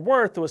that they were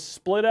worth was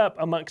split up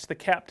amongst the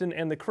captain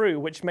and the crew,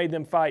 which made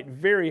them fight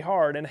very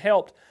hard and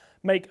helped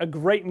make a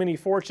great many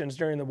fortunes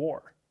during the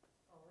war.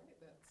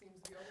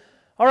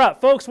 All right,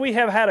 folks, we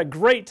have had a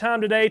great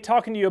time today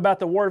talking to you about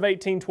the War of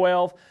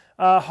 1812.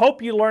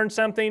 Hope you learned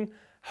something.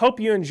 Hope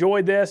you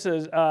enjoyed this.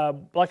 Like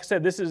I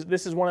said, this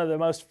is one of the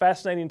most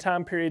fascinating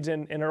time periods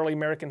in early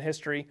American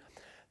history.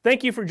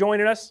 Thank you for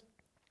joining us.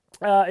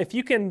 If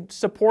you can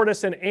support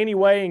us in any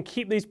way and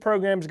keep these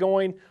programs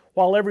going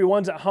while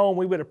everyone's at home,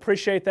 we would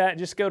appreciate that.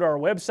 Just go to our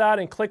website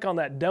and click on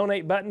that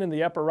donate button in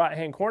the upper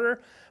right-hand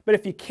corner. But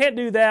if you can't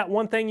do that,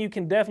 one thing you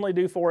can definitely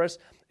do for us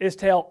is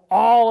tell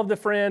all of the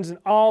friends and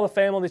all the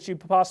family that you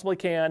possibly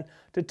can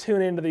to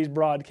tune into these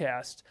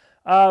broadcasts.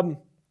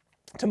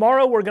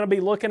 Tomorrow we're going to be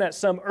looking at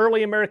some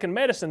early American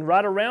medicine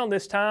right around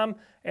this time,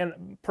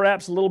 and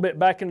perhaps a little bit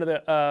back into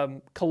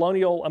the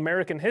colonial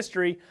American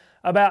history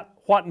about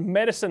what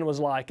medicine was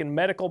like and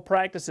medical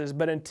practices.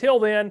 But until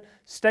then,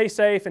 stay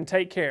safe and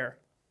take care.